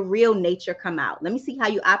see your real nature come out. Let me see how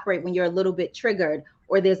you operate when you're a little bit triggered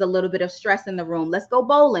or there's a little bit of stress in the room. Let's go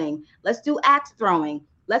bowling. Let's do axe throwing.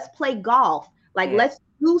 Let's play golf. Let's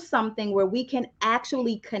do something where we can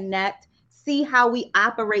actually connect, see how we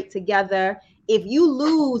operate together. If you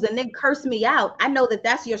lose and then curse me out, I know that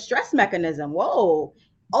that's your stress mechanism. Whoa.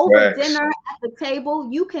 Over dinner at the table,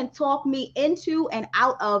 you can talk me into and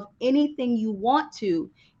out of anything you want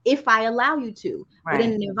to if I allow you to. Right. But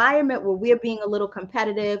in an environment where we're being a little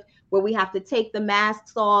competitive, where we have to take the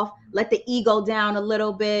masks off, let the ego down a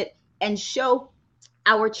little bit and show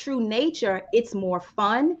our true nature, it's more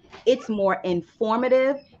fun, it's more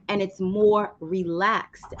informative, and it's more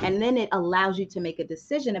relaxed. And then it allows you to make a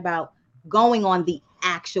decision about going on the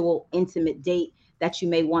actual intimate date that you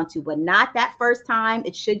may want to, but not that first time.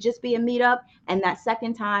 It should just be a meetup. And that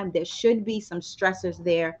second time, there should be some stressors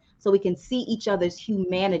there so we can see each other's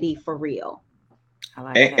humanity for real. I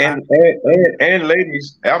like that. And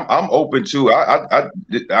ladies, I'm open to. I'm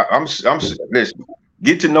listen.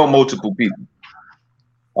 Get to know multiple people.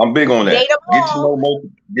 I'm big on that.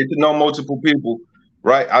 Get to know multiple people,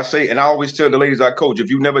 right? I say, and I always tell the ladies I coach, if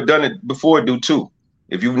you've never done it before, do 2.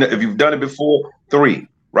 If you've done it before, 3.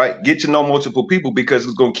 Right? Get to know multiple people because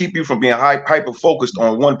it's going to keep you from being hyper focused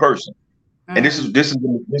on one person. And this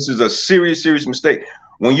is a serious mistake.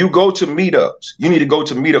 When you go to meetups, you need to go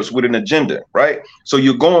to meetups with an agenda, right? So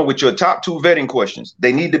you're going with your top 2 vetting questions.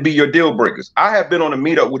 They need to be your deal breakers. I have been on a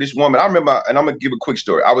meetup with this woman. I remember, and I'm gonna give a quick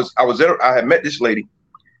story. I had met this lady.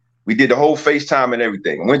 We did the whole FaceTime and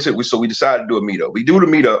everything. So we decided to do a meetup. We do the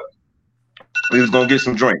meetup. We was gonna get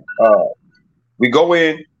some drink. We go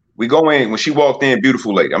in. When she walked in,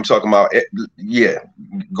 beautiful lady. I'm talking about, yeah,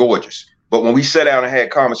 gorgeous. But when we sat down and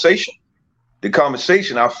had conversation,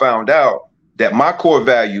 I found out that my core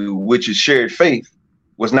value, which is shared faith,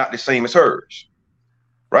 was not the same as hers.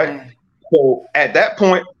 Right. So at that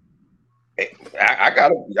point, I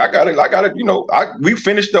gotta, we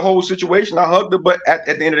finished the whole situation. I hugged her, but at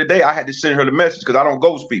the end of the day, I had to send her the message because I don't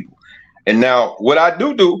ghost people. And now what I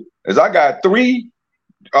do is I got 3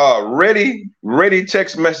 ready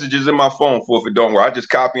text messages in my phone for if it don't work. I just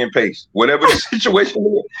copy and paste whatever the situation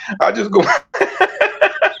is. I just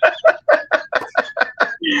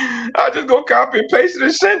go copy and paste it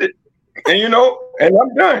and send it, and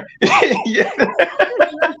I'm done. Yeah.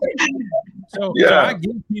 So I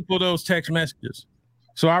give people those text messages.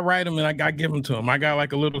 So I write them and I give them to them. I got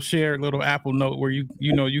like a little shared little Apple note where you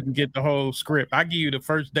can get the whole script. I give you the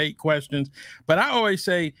first date questions, but I always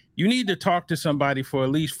say you need to talk to somebody for at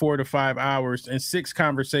least 4 to 5 hours and 6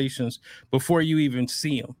 conversations before you even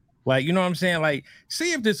see them. Like, you know what I'm saying? Like,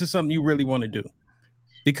 see if this is something you really want to do.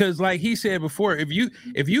 Because like he said before, if you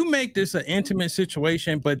make this an intimate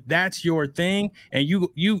situation, but that's your thing, and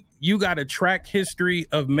you got a track history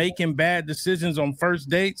of making bad decisions on first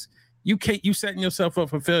dates, you setting yourself up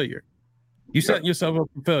for failure.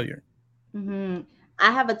 Mm-hmm.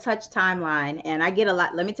 I have a touch timeline, and I get a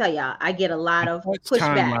lot. Let me tell y'all, I get a lot of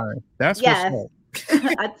pushback. Timeline. That's what's up.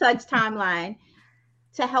 A touch timeline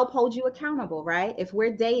to help hold you accountable, right? If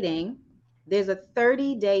we're dating, there's a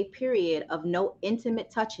 30-day period of no intimate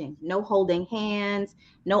touching, no holding hands,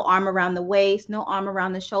 no arm around the waist, no arm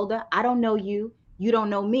around the shoulder. I don't know you, you don't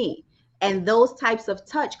know me. And those types of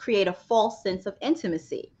touch create a false sense of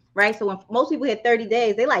intimacy, right? So when most people hit 30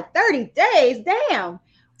 days, they like 30 days, damn.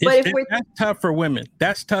 But that's tough for women.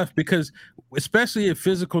 That's tough because especially if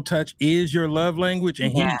physical touch is your love language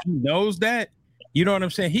and he knows that, you know what I'm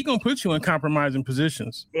saying? He gonna put you in compromising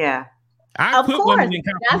positions. Yeah. Of course,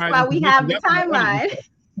 that's why we have the timeline.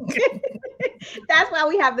 That's why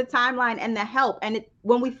we have the timeline and the help. And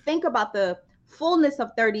when we think about the fullness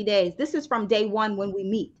of 30 days, this is from day 1 when we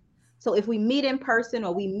meet. So if we meet in person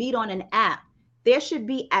or we meet on an app, there should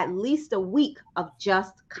be at least a week of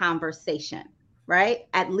just conversation, right?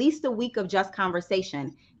 At least a week of just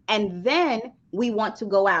conversation. And then we want to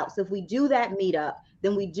go out. So if we do that meetup,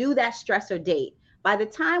 then we do that stressor date. By the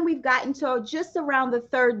time we've gotten to just around the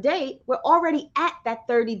 3rd date, we're already at that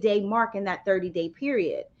 30-day mark in that 30-day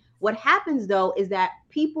period. What happens though is that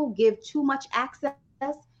people give too much access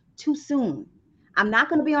too soon. I'm not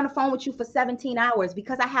going to be on the phone with you for 17 hours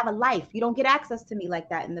because I have a life. You don't get access to me like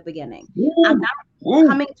that in the beginning. I'm not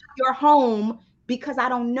coming to your home because I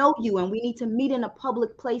don't know you and we need to meet in a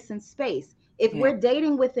public place and space. If we're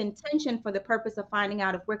dating with intention for the purpose of finding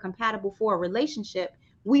out if we're compatible for a relationship,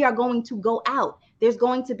 we are going to go out. There's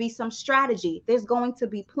going to be some strategy. There's going to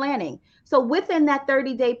be planning. So within that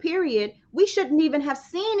 30-day period, we shouldn't even have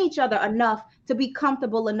seen each other enough to be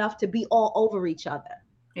comfortable enough to be all over each other.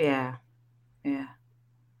 Yeah. Yeah.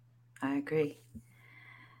 I agree.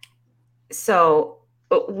 So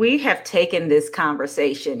we have taken this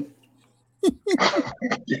conversation.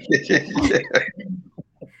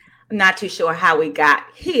 I'm not too sure how we got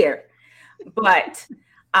here, but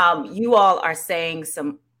you all are saying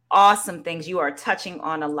some awesome things. You are touching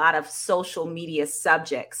on a lot of social media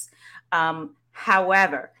subjects.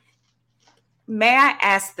 However, may I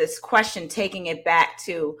ask this question, taking it back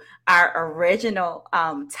to our original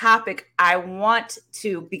topic? I want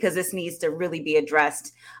to, because this needs to really be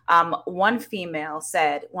addressed. One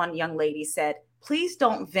young lady said, please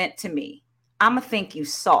don't vent to me. I'm going to think you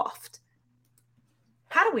soft.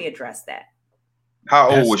 How do we address that?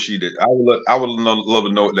 How old was she? I would love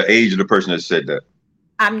to know the age of the person that said that.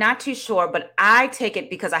 I'm not too sure, but I take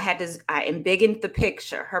it because I embiggened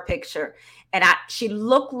her picture, and she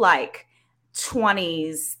looked like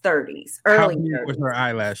 20s, 30s, early 30s. With her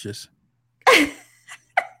eyelashes.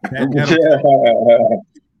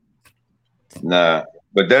 Nah,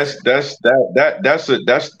 but that's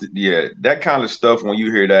that kind of stuff when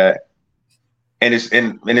you hear that, and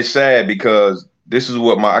it's sad because this is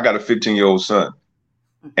what I got a 15-year-old son,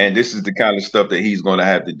 and this is the kind of stuff that he's going to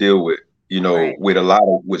have to deal with, right,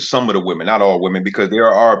 with some of the women, not all women, because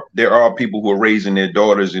there are people who are raising their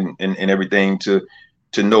daughters and everything to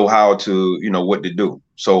know how to, what to do.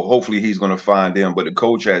 So hopefully he's going to find them. But the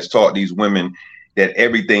coach has taught these women that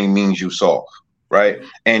everything means you soft, right?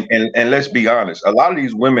 And let's be honest, a lot of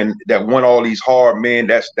these women that want all these hard men,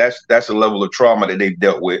 that's a level of trauma that they've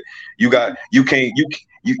dealt with. You got you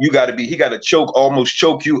got to be, he got to almost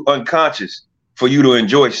choke you unconscious for you to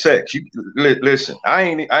enjoy sex. Listen, I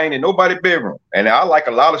ain't in nobody's bedroom, and I like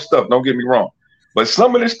a lot of stuff. Don't get me wrong, but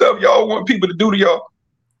some of this stuff y'all want people to do to y'all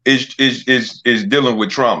is dealing with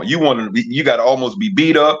trauma. You got to almost be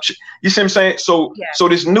beat up. You see what I'm saying? So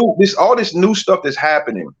all this new stuff that's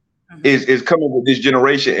happening is coming with this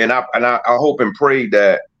generation, and I hope and pray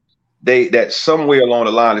that that somewhere along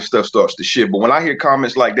the line this stuff starts to shift. But when I hear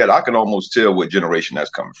comments like that, I can almost tell what generation that's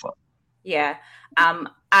coming from. Yeah.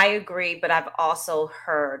 I agree, but I've also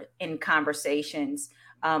heard in conversations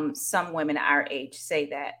some women our age say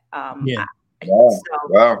that. I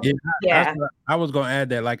was gonna add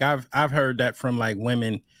that. Like I've heard that from like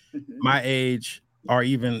women my age or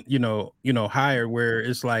even higher, where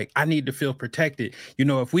it's like, I need to feel protected.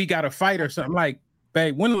 If we got a fight or something, like,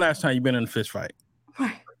 babe, when the last time you been in a fist fight?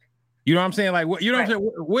 Right. You know what I'm saying? Like, what I'm saying?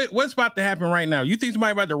 What's about to happen right now? You think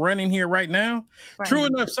somebody about to run in here right now? Right. True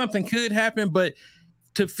enough, something could happen, but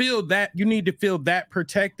to feel that, you need to feel that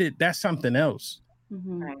protected. That's something else.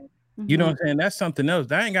 Right. You know what I'm saying? That's something else.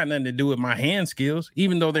 That ain't got nothing to do with my hand skills,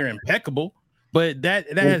 even though they're impeccable. But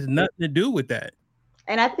that has nothing to do with that.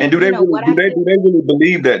 And I think, and do they really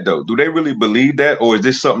believe that though? Do they really believe that, or is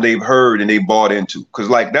this something they've heard and they bought into? Because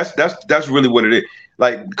like that's really what it is.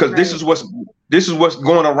 Like, because this is what's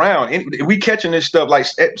going around, and we catching this stuff. Like,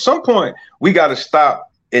 at some point, we got to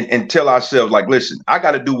stop and tell ourselves, like, listen, I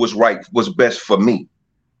got to do what's right, what's best for me,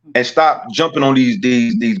 and stop jumping on these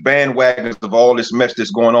bandwagons of all this mess that's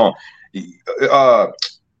going on. Who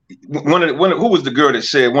was the girl that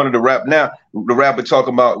said, one of the rapper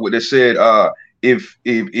talking about what they said, if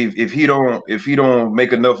he don't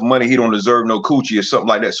make enough money, he don't deserve no coochie or something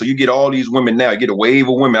like that. So you get all these women now, you get a wave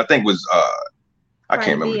of women. I think it was I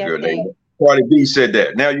can't remember the girl name. Cardi B said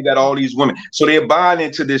that. Now you got all these women, so they're buying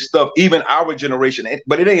into this stuff. Even our generation,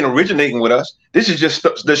 but it ain't originating with us. This is just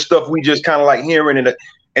the stuff we just kind of like hearing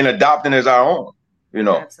and adopting as our own.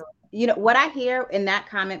 Absolutely. What I hear in that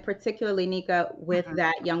comment, particularly Nika, with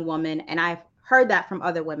that young woman, and I've heard that from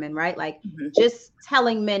other women, right? Like just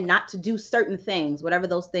telling men not to do certain things, whatever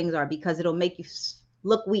those things are, because it'll make you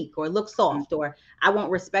look weak or look soft, or I won't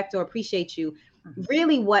respect or appreciate you.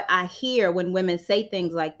 Really, what I hear when women say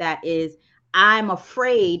things like that is, I'm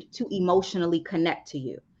afraid to emotionally connect to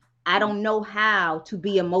you. I don't know how to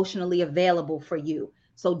be emotionally available for you.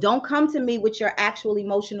 So don't come to me with your actual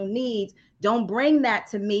emotional needs. Don't bring that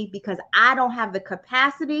to me, because I don't have the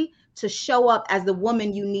capacity to show up as the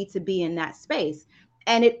woman you need to be in that space.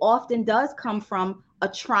 And it often does come from a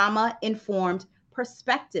trauma-informed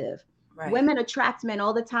perspective. Right. Women attract men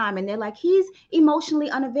all the time, and they're like, he's emotionally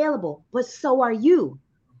unavailable, but so are you.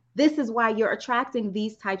 This is why you're attracting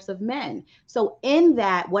these types of men. So in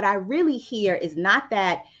that, what I really hear is not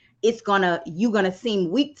that you're gonna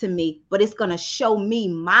seem weak to me, but it's gonna show me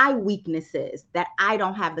my weaknesses, that I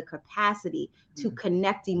don't have the capacity to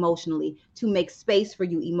connect emotionally, to make space for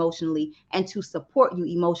you emotionally, and to support you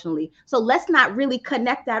emotionally. So let's not really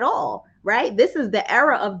connect at all, right? This is the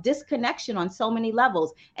era of disconnection on so many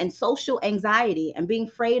levels, and social anxiety, and being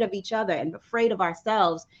afraid of each other and afraid of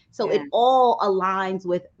ourselves. So it all aligns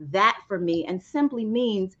with that for me, and simply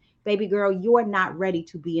means, baby girl, you're not ready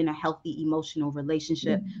to be in a healthy emotional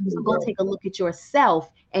relationship. So go take a look at yourself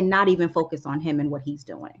and not even focus on him and what he's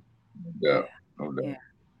doing. Yeah.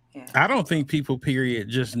 I don't think people, period,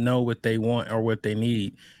 just know what they want or what they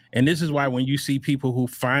need. And this is why when you see people who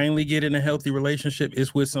finally get in a healthy relationship,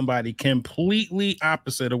 it's with somebody completely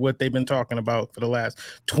opposite of what they've been talking about for the last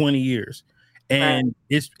 20 years. And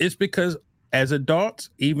it's because as adults,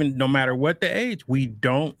 even no matter what the age, we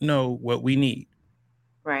don't know what we need.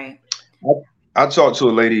 Right. I talked to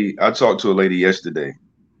a lady yesterday.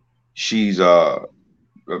 She's a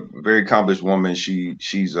very accomplished woman.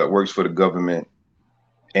 She's works for the government,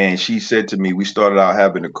 and she said to me, we started out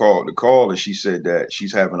having the call, and she said that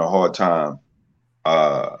she's having a hard time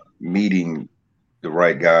meeting the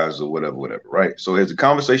right guys or whatever. Right. So as the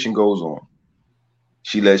conversation goes on,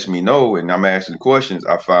 she lets me know, and I'm asking questions.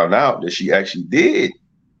 I found out that she actually did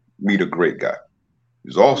meet a great guy. He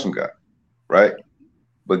was an awesome guy. Right.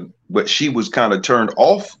 But she was kind of turned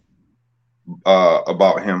off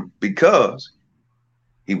about him because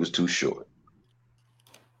he was too short.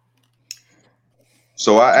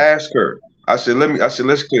 So I asked her, I said,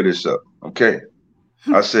 let's clear this up. Okay.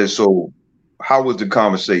 I said, so how was the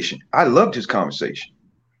conversation? I loved his conversation.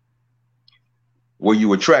 Were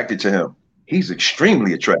you attracted to him? He's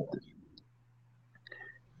extremely attractive.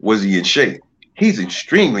 Was he in shape? He's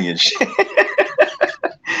extremely in shape.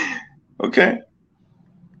 Okay.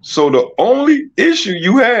 So the only issue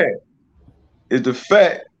you had is the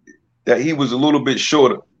fact that he was a little bit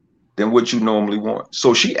shorter than what you normally want.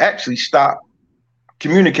 So she actually stopped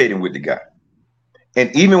communicating with the guy.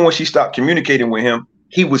 And even when she stopped communicating with him,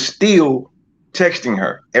 he was still texting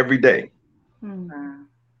her every day. Mm-hmm.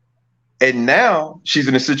 And now she's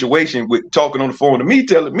in a situation with talking on the phone to me,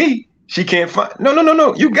 telling me she can't find.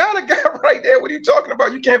 No. You got a guy right there. What are you talking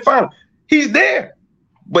about? You can't find him. He's there,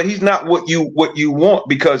 but he's not what you want,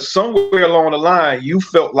 because somewhere along the line you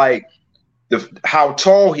felt like how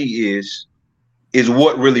tall he is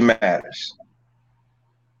what really matters.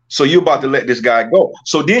 So you're about to let this guy go.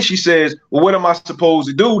 So then she says, well, what am I supposed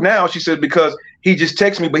to do now? She said, because he just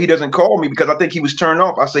texts me, but he doesn't call me because I think he was turned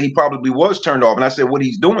off. I said, he probably was turned off. And I said, what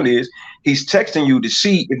he's doing is he's texting you to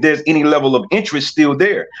see if there's any level of interest still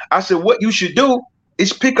there. I said, what you should do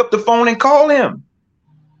is pick up the phone and call him.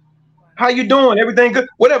 How you doing? Everything good?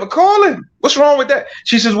 Whatever, call him. What's wrong with that?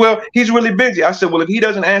 She says, well, he's really busy. I said, well, if he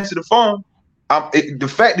doesn't answer the phone, the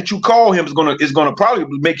fact that you call him is gonna probably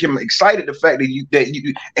make him excited. The fact that you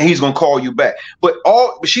and he's gonna call you back. But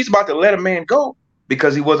she's about to let a man go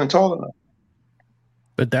because he wasn't tall enough.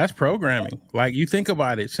 But that's programming. Like, you think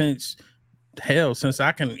about it, since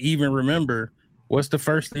I can even remember, what's the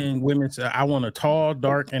first thing women say? I want a tall,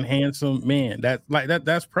 dark, and handsome man.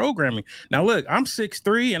 That's programming. Now look, I'm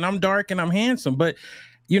 6'3" and I'm dark and I'm handsome, but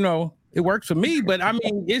it works for me. But I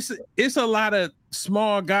mean, it's a lot of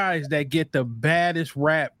small guys that get the baddest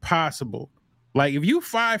rap possible. Like, if you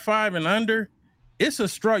 5'5" and under, it's a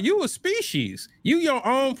struggle. You a species. You your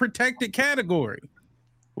own protected category.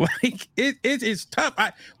 Like, it's tough.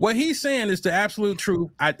 What he's saying is the absolute truth.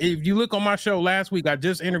 If you look on my show last week, I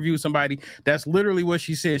just interviewed somebody. That's literally what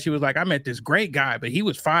she said. She was like, I met this great guy, but he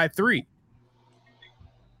was 5'3".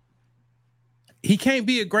 He can't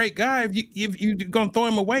be a great guy if you're gonna throw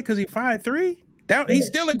him away because he's 5'3". He's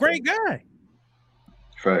still a great guy.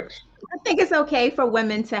 Facts. I think it's okay for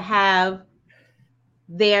women to have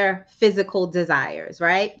their physical desires,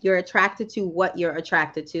 right? You're attracted to what you're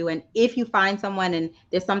attracted to. And if you find someone and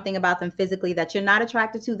there's something about them physically that you're not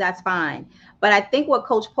attracted to, that's fine. But I think what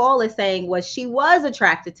Coach Paul is saying was she was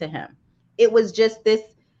attracted to him. It was just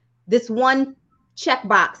this one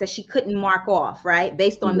checkbox that she couldn't mark off, right?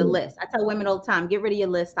 Based on the list. I tell women all the time, get rid of your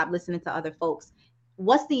list, stop listening to other folks.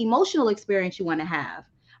 What's the emotional experience you want to have?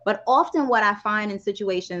 But often what I find in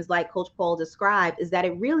situations like Coach Paul described is that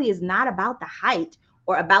it really is not about the height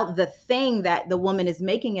or about the thing that the woman is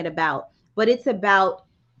making it about, but it's about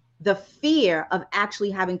the fear of actually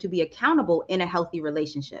having to be accountable in a healthy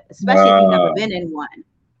relationship, especially if you've never been in one.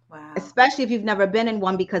 Wow. Especially if you've never been in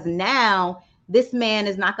one, because now this man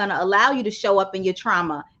is not going to allow you to show up in your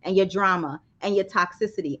trauma and your drama and your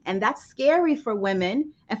toxicity. And that's scary for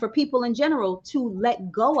women and for people in general to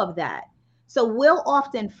let go of that. So we'll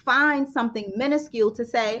often find something minuscule to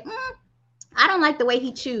say, I don't like the way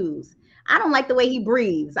he chews. I don't like the way he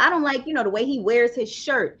breathes. I don't like, the way he wears his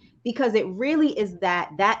shirt, because it really is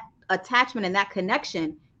that attachment and that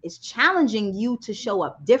connection is challenging you to show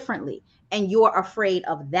up differently. And you're afraid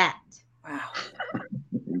of that. Wow.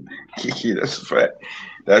 Yeah, that's a fact.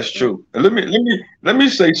 That's true. And let me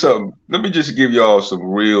say something. Let me just give y'all some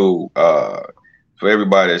real, for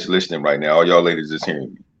everybody that's listening right now, all y'all ladies that's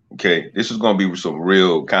hearing me. Okay. This is going to be some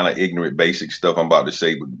real kind of ignorant, basic stuff I'm about to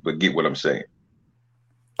say, but get what I'm saying.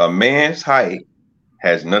 A man's height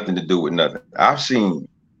has nothing to do with nothing. I've seen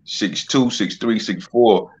 6'2", 6'3",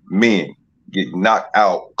 6'4" men get knocked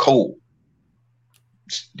out cold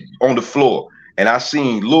on the floor. And I've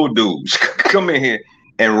seen little dudes come in here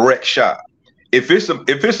and wreck shop. If it's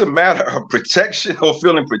a matter of protection or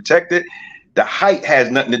feeling protected, the height has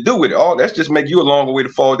nothing to do with it. That's just make you a longer way to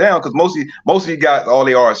fall down, because most of you guys, all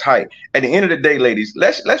they are is height. At the end of the day, ladies,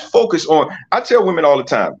 let's focus on. I tell women all the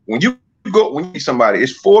time, when you meet somebody,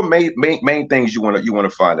 it's four main things you want to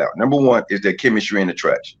find out. Number one is their chemistry and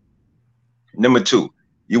attraction. Number two,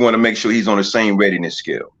 you want to make sure he's on the same readiness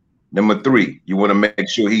scale. Number three, you want to make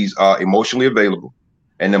sure he's emotionally available.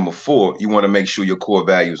 And number four, you want to make sure your core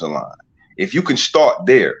values align. If you can start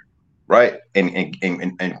there, right,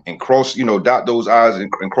 and cross, dot those I's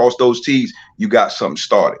and cross those T's, you got something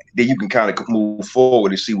started. Then you can kind of move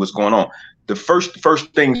forward and see what's going on. The first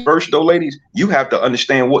things first, though, ladies, you have to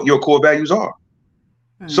understand what your core values are.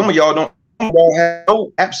 Some of y'all don't have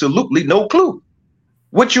absolutely no clue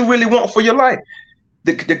what you really want for your life.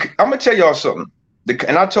 I'm gonna tell y'all something.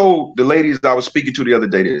 And I told the ladies I was speaking to the other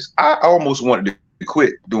day this. I almost wanted to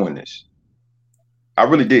quit doing this. I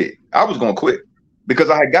really did. I was gonna quit because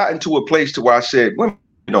I had gotten to a place to where I said, women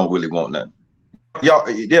don't really want nothing. y'all,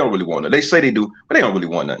 they don't really want nothing. They say they do, but they don't really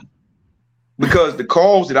want nothing. Because the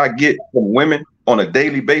calls that I get from women on a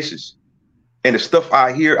daily basis and the stuff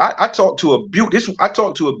I hear, I talked to a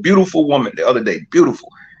beautiful woman the other day, beautiful,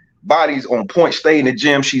 body's on point, stay in the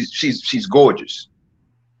gym, she's gorgeous.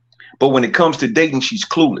 But when it comes to dating, she's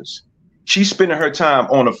clueless. She's spending her time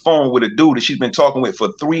on the phone with a dude that she's been talking with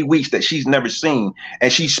for 3 weeks that she's never seen,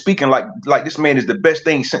 and she's speaking like this man is the best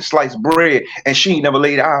thing since sliced bread, and she ain't never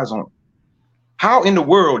laid eyes on him. How in the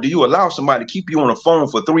world do you allow somebody to keep you on the phone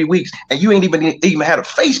for 3 weeks and you ain't even had a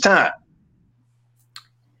FaceTime?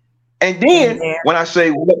 And then when I say,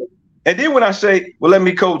 well, let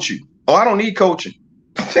me coach you. Oh, I don't need coaching.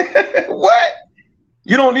 What?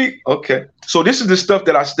 You don't need? Okay. So this is the stuff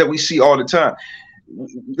that we see all the time.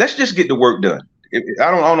 Let's just get the work done. I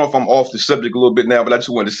don't know if I'm off the subject a little bit now, but I just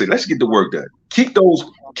wanted to say, let's get the work done. Keep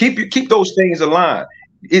those things aligned.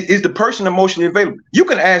 Is the person emotionally available? You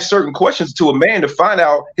can ask certain questions to a man to find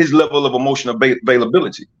out his level of emotional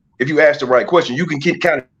availability. If you ask the right question, you can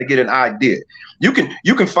kind of get an idea. You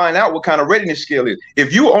can find out what kind of readiness scale is.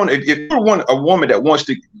 If you're a woman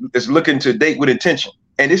that is looking to date with intention,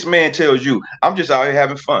 and this man tells you, "I'm just out here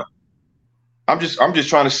having fun. I'm just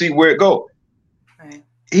trying to see where it goes." Right.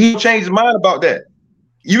 He'll change his mind about that.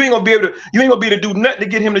 You ain't gonna be able to do nothing to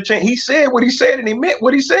get him to change. He said what he said, and he meant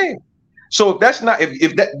what he said. So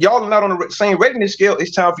if y'all are not on the same readiness scale,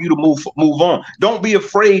 it's time for you to move on. Don't be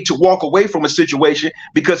afraid to walk away from a situation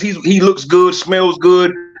because he looks good, smells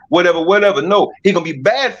good, whatever. No, he's gonna be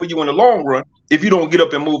bad for you in the long run if you don't get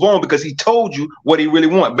up and move on because he told you what he really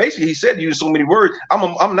wants. Basically, he said to you in so many words,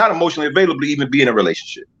 I'm not emotionally available to even be in a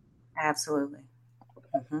relationship. Absolutely.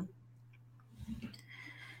 Mm-hmm.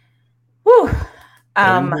 Woo.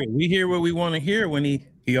 We hear what we want to hear when he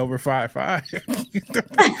over 5'5".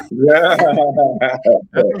 Yeah. That's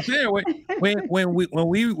what I'm saying.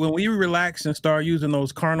 When we relax and start using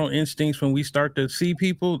those carnal instincts, when we start to see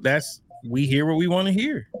people, we hear what we want to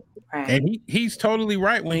hear. Right. And he's totally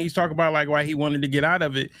right when he's talking about like why he wanted to get out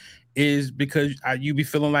of it is because you be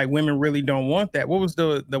feeling like women really don't want that. What was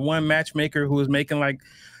the one matchmaker who was making like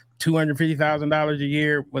 $250,000 a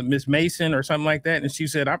year with Miss Mason or something like that, and she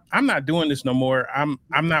said, "I'm not doing this no more. I'm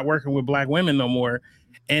not working with black women no more."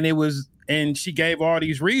 And she gave all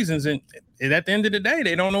these reasons, and at the end of the day,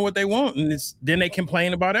 they don't know what they want, and then they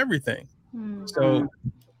complain about everything. Mm-hmm. So,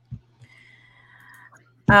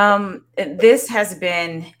 this has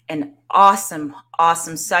been an awesome,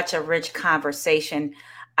 such a rich conversation.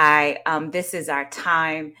 This is our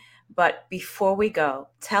time, but before we go,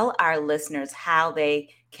 tell our listeners how they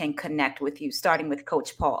can connect with you, starting with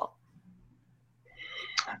Coach Paul.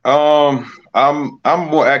 I'm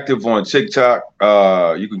more active on TikTok.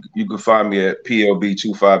 You can find me at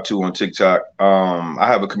PLB252 on TikTok. I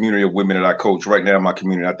have a community of women that I coach right now. In my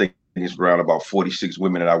community, I think it's around about 46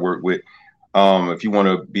 women that I work with. If you want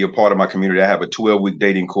to be a part of my community, I have a 12-week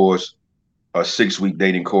dating course, a 6-week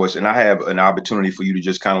dating course, and I have an opportunity for you to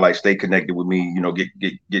just kind of like stay connected with me.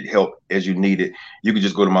 Get help as you need it. You can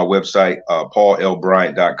just go to my website,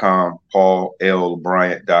 paullbryant.com,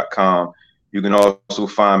 paullbryant.com. You can also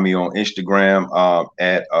find me on Instagram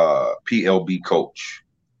at PLB Coach.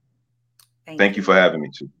 Thank you for having me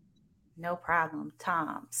too. No problem.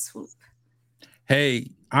 Tom Swoop.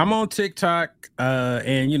 Hey, I'm on TikTok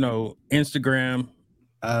and Instagram.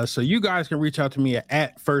 So you guys can reach out to me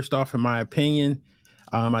at First Off in My Opinion.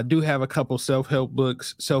 I do have a couple self-help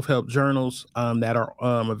books, self-help journals that are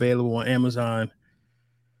available on Amazon.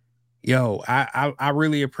 Yo, I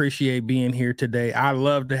really appreciate being here today. I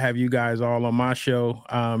love to have you guys all on my show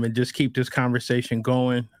and just keep this conversation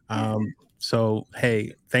going. So,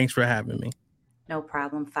 hey, thanks for having me. No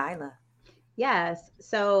problem, Phyla. Yes.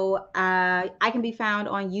 So I can be found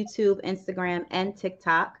on YouTube, Instagram, and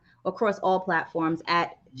TikTok across all platforms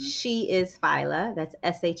at She Is Phyla. That's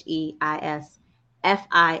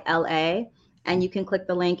SHEISFILA. And you can click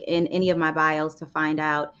the link in any of my bios to find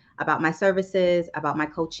out about my services, about my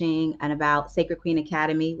coaching, and about Sacred Queen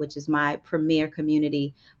Academy, which is my premier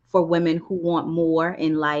community for women who want more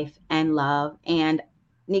in life and love. And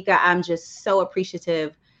Nika, I'm just so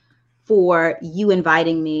appreciative for you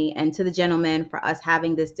inviting me, and to the gentleman for us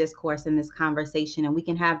having this discourse and this conversation. And we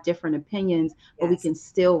can have different opinions, but we can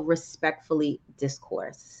still respectfully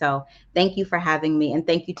discourse. So thank you for having me, and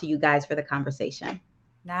thank you to you guys for the conversation.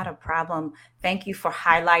 Not a problem. Thank you for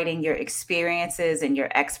highlighting your experiences and your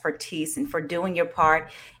expertise and for doing your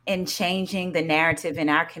part in changing the narrative in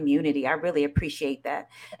our community. I really appreciate that.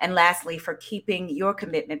 And lastly, for keeping your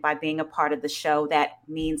commitment by being a part of the show. That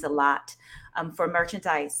means a lot. For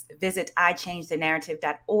merchandise, visit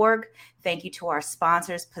iChangeTheNarrative.org. Thank you to our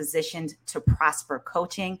sponsors, Positioned to Prosper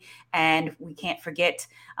Coaching. And we can't forget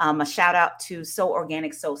a shout out to So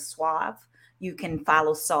Organic, So Suave. You can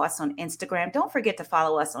follow Sauce on Instagram. Don't forget to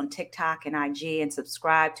follow us on TikTok and IG and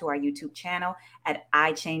subscribe to our YouTube channel at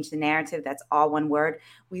I Change the Narrative. That's all one word.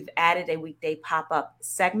 We've added a weekday pop-up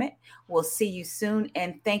segment. We'll see you soon.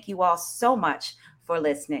 And thank you all so much for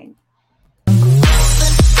listening.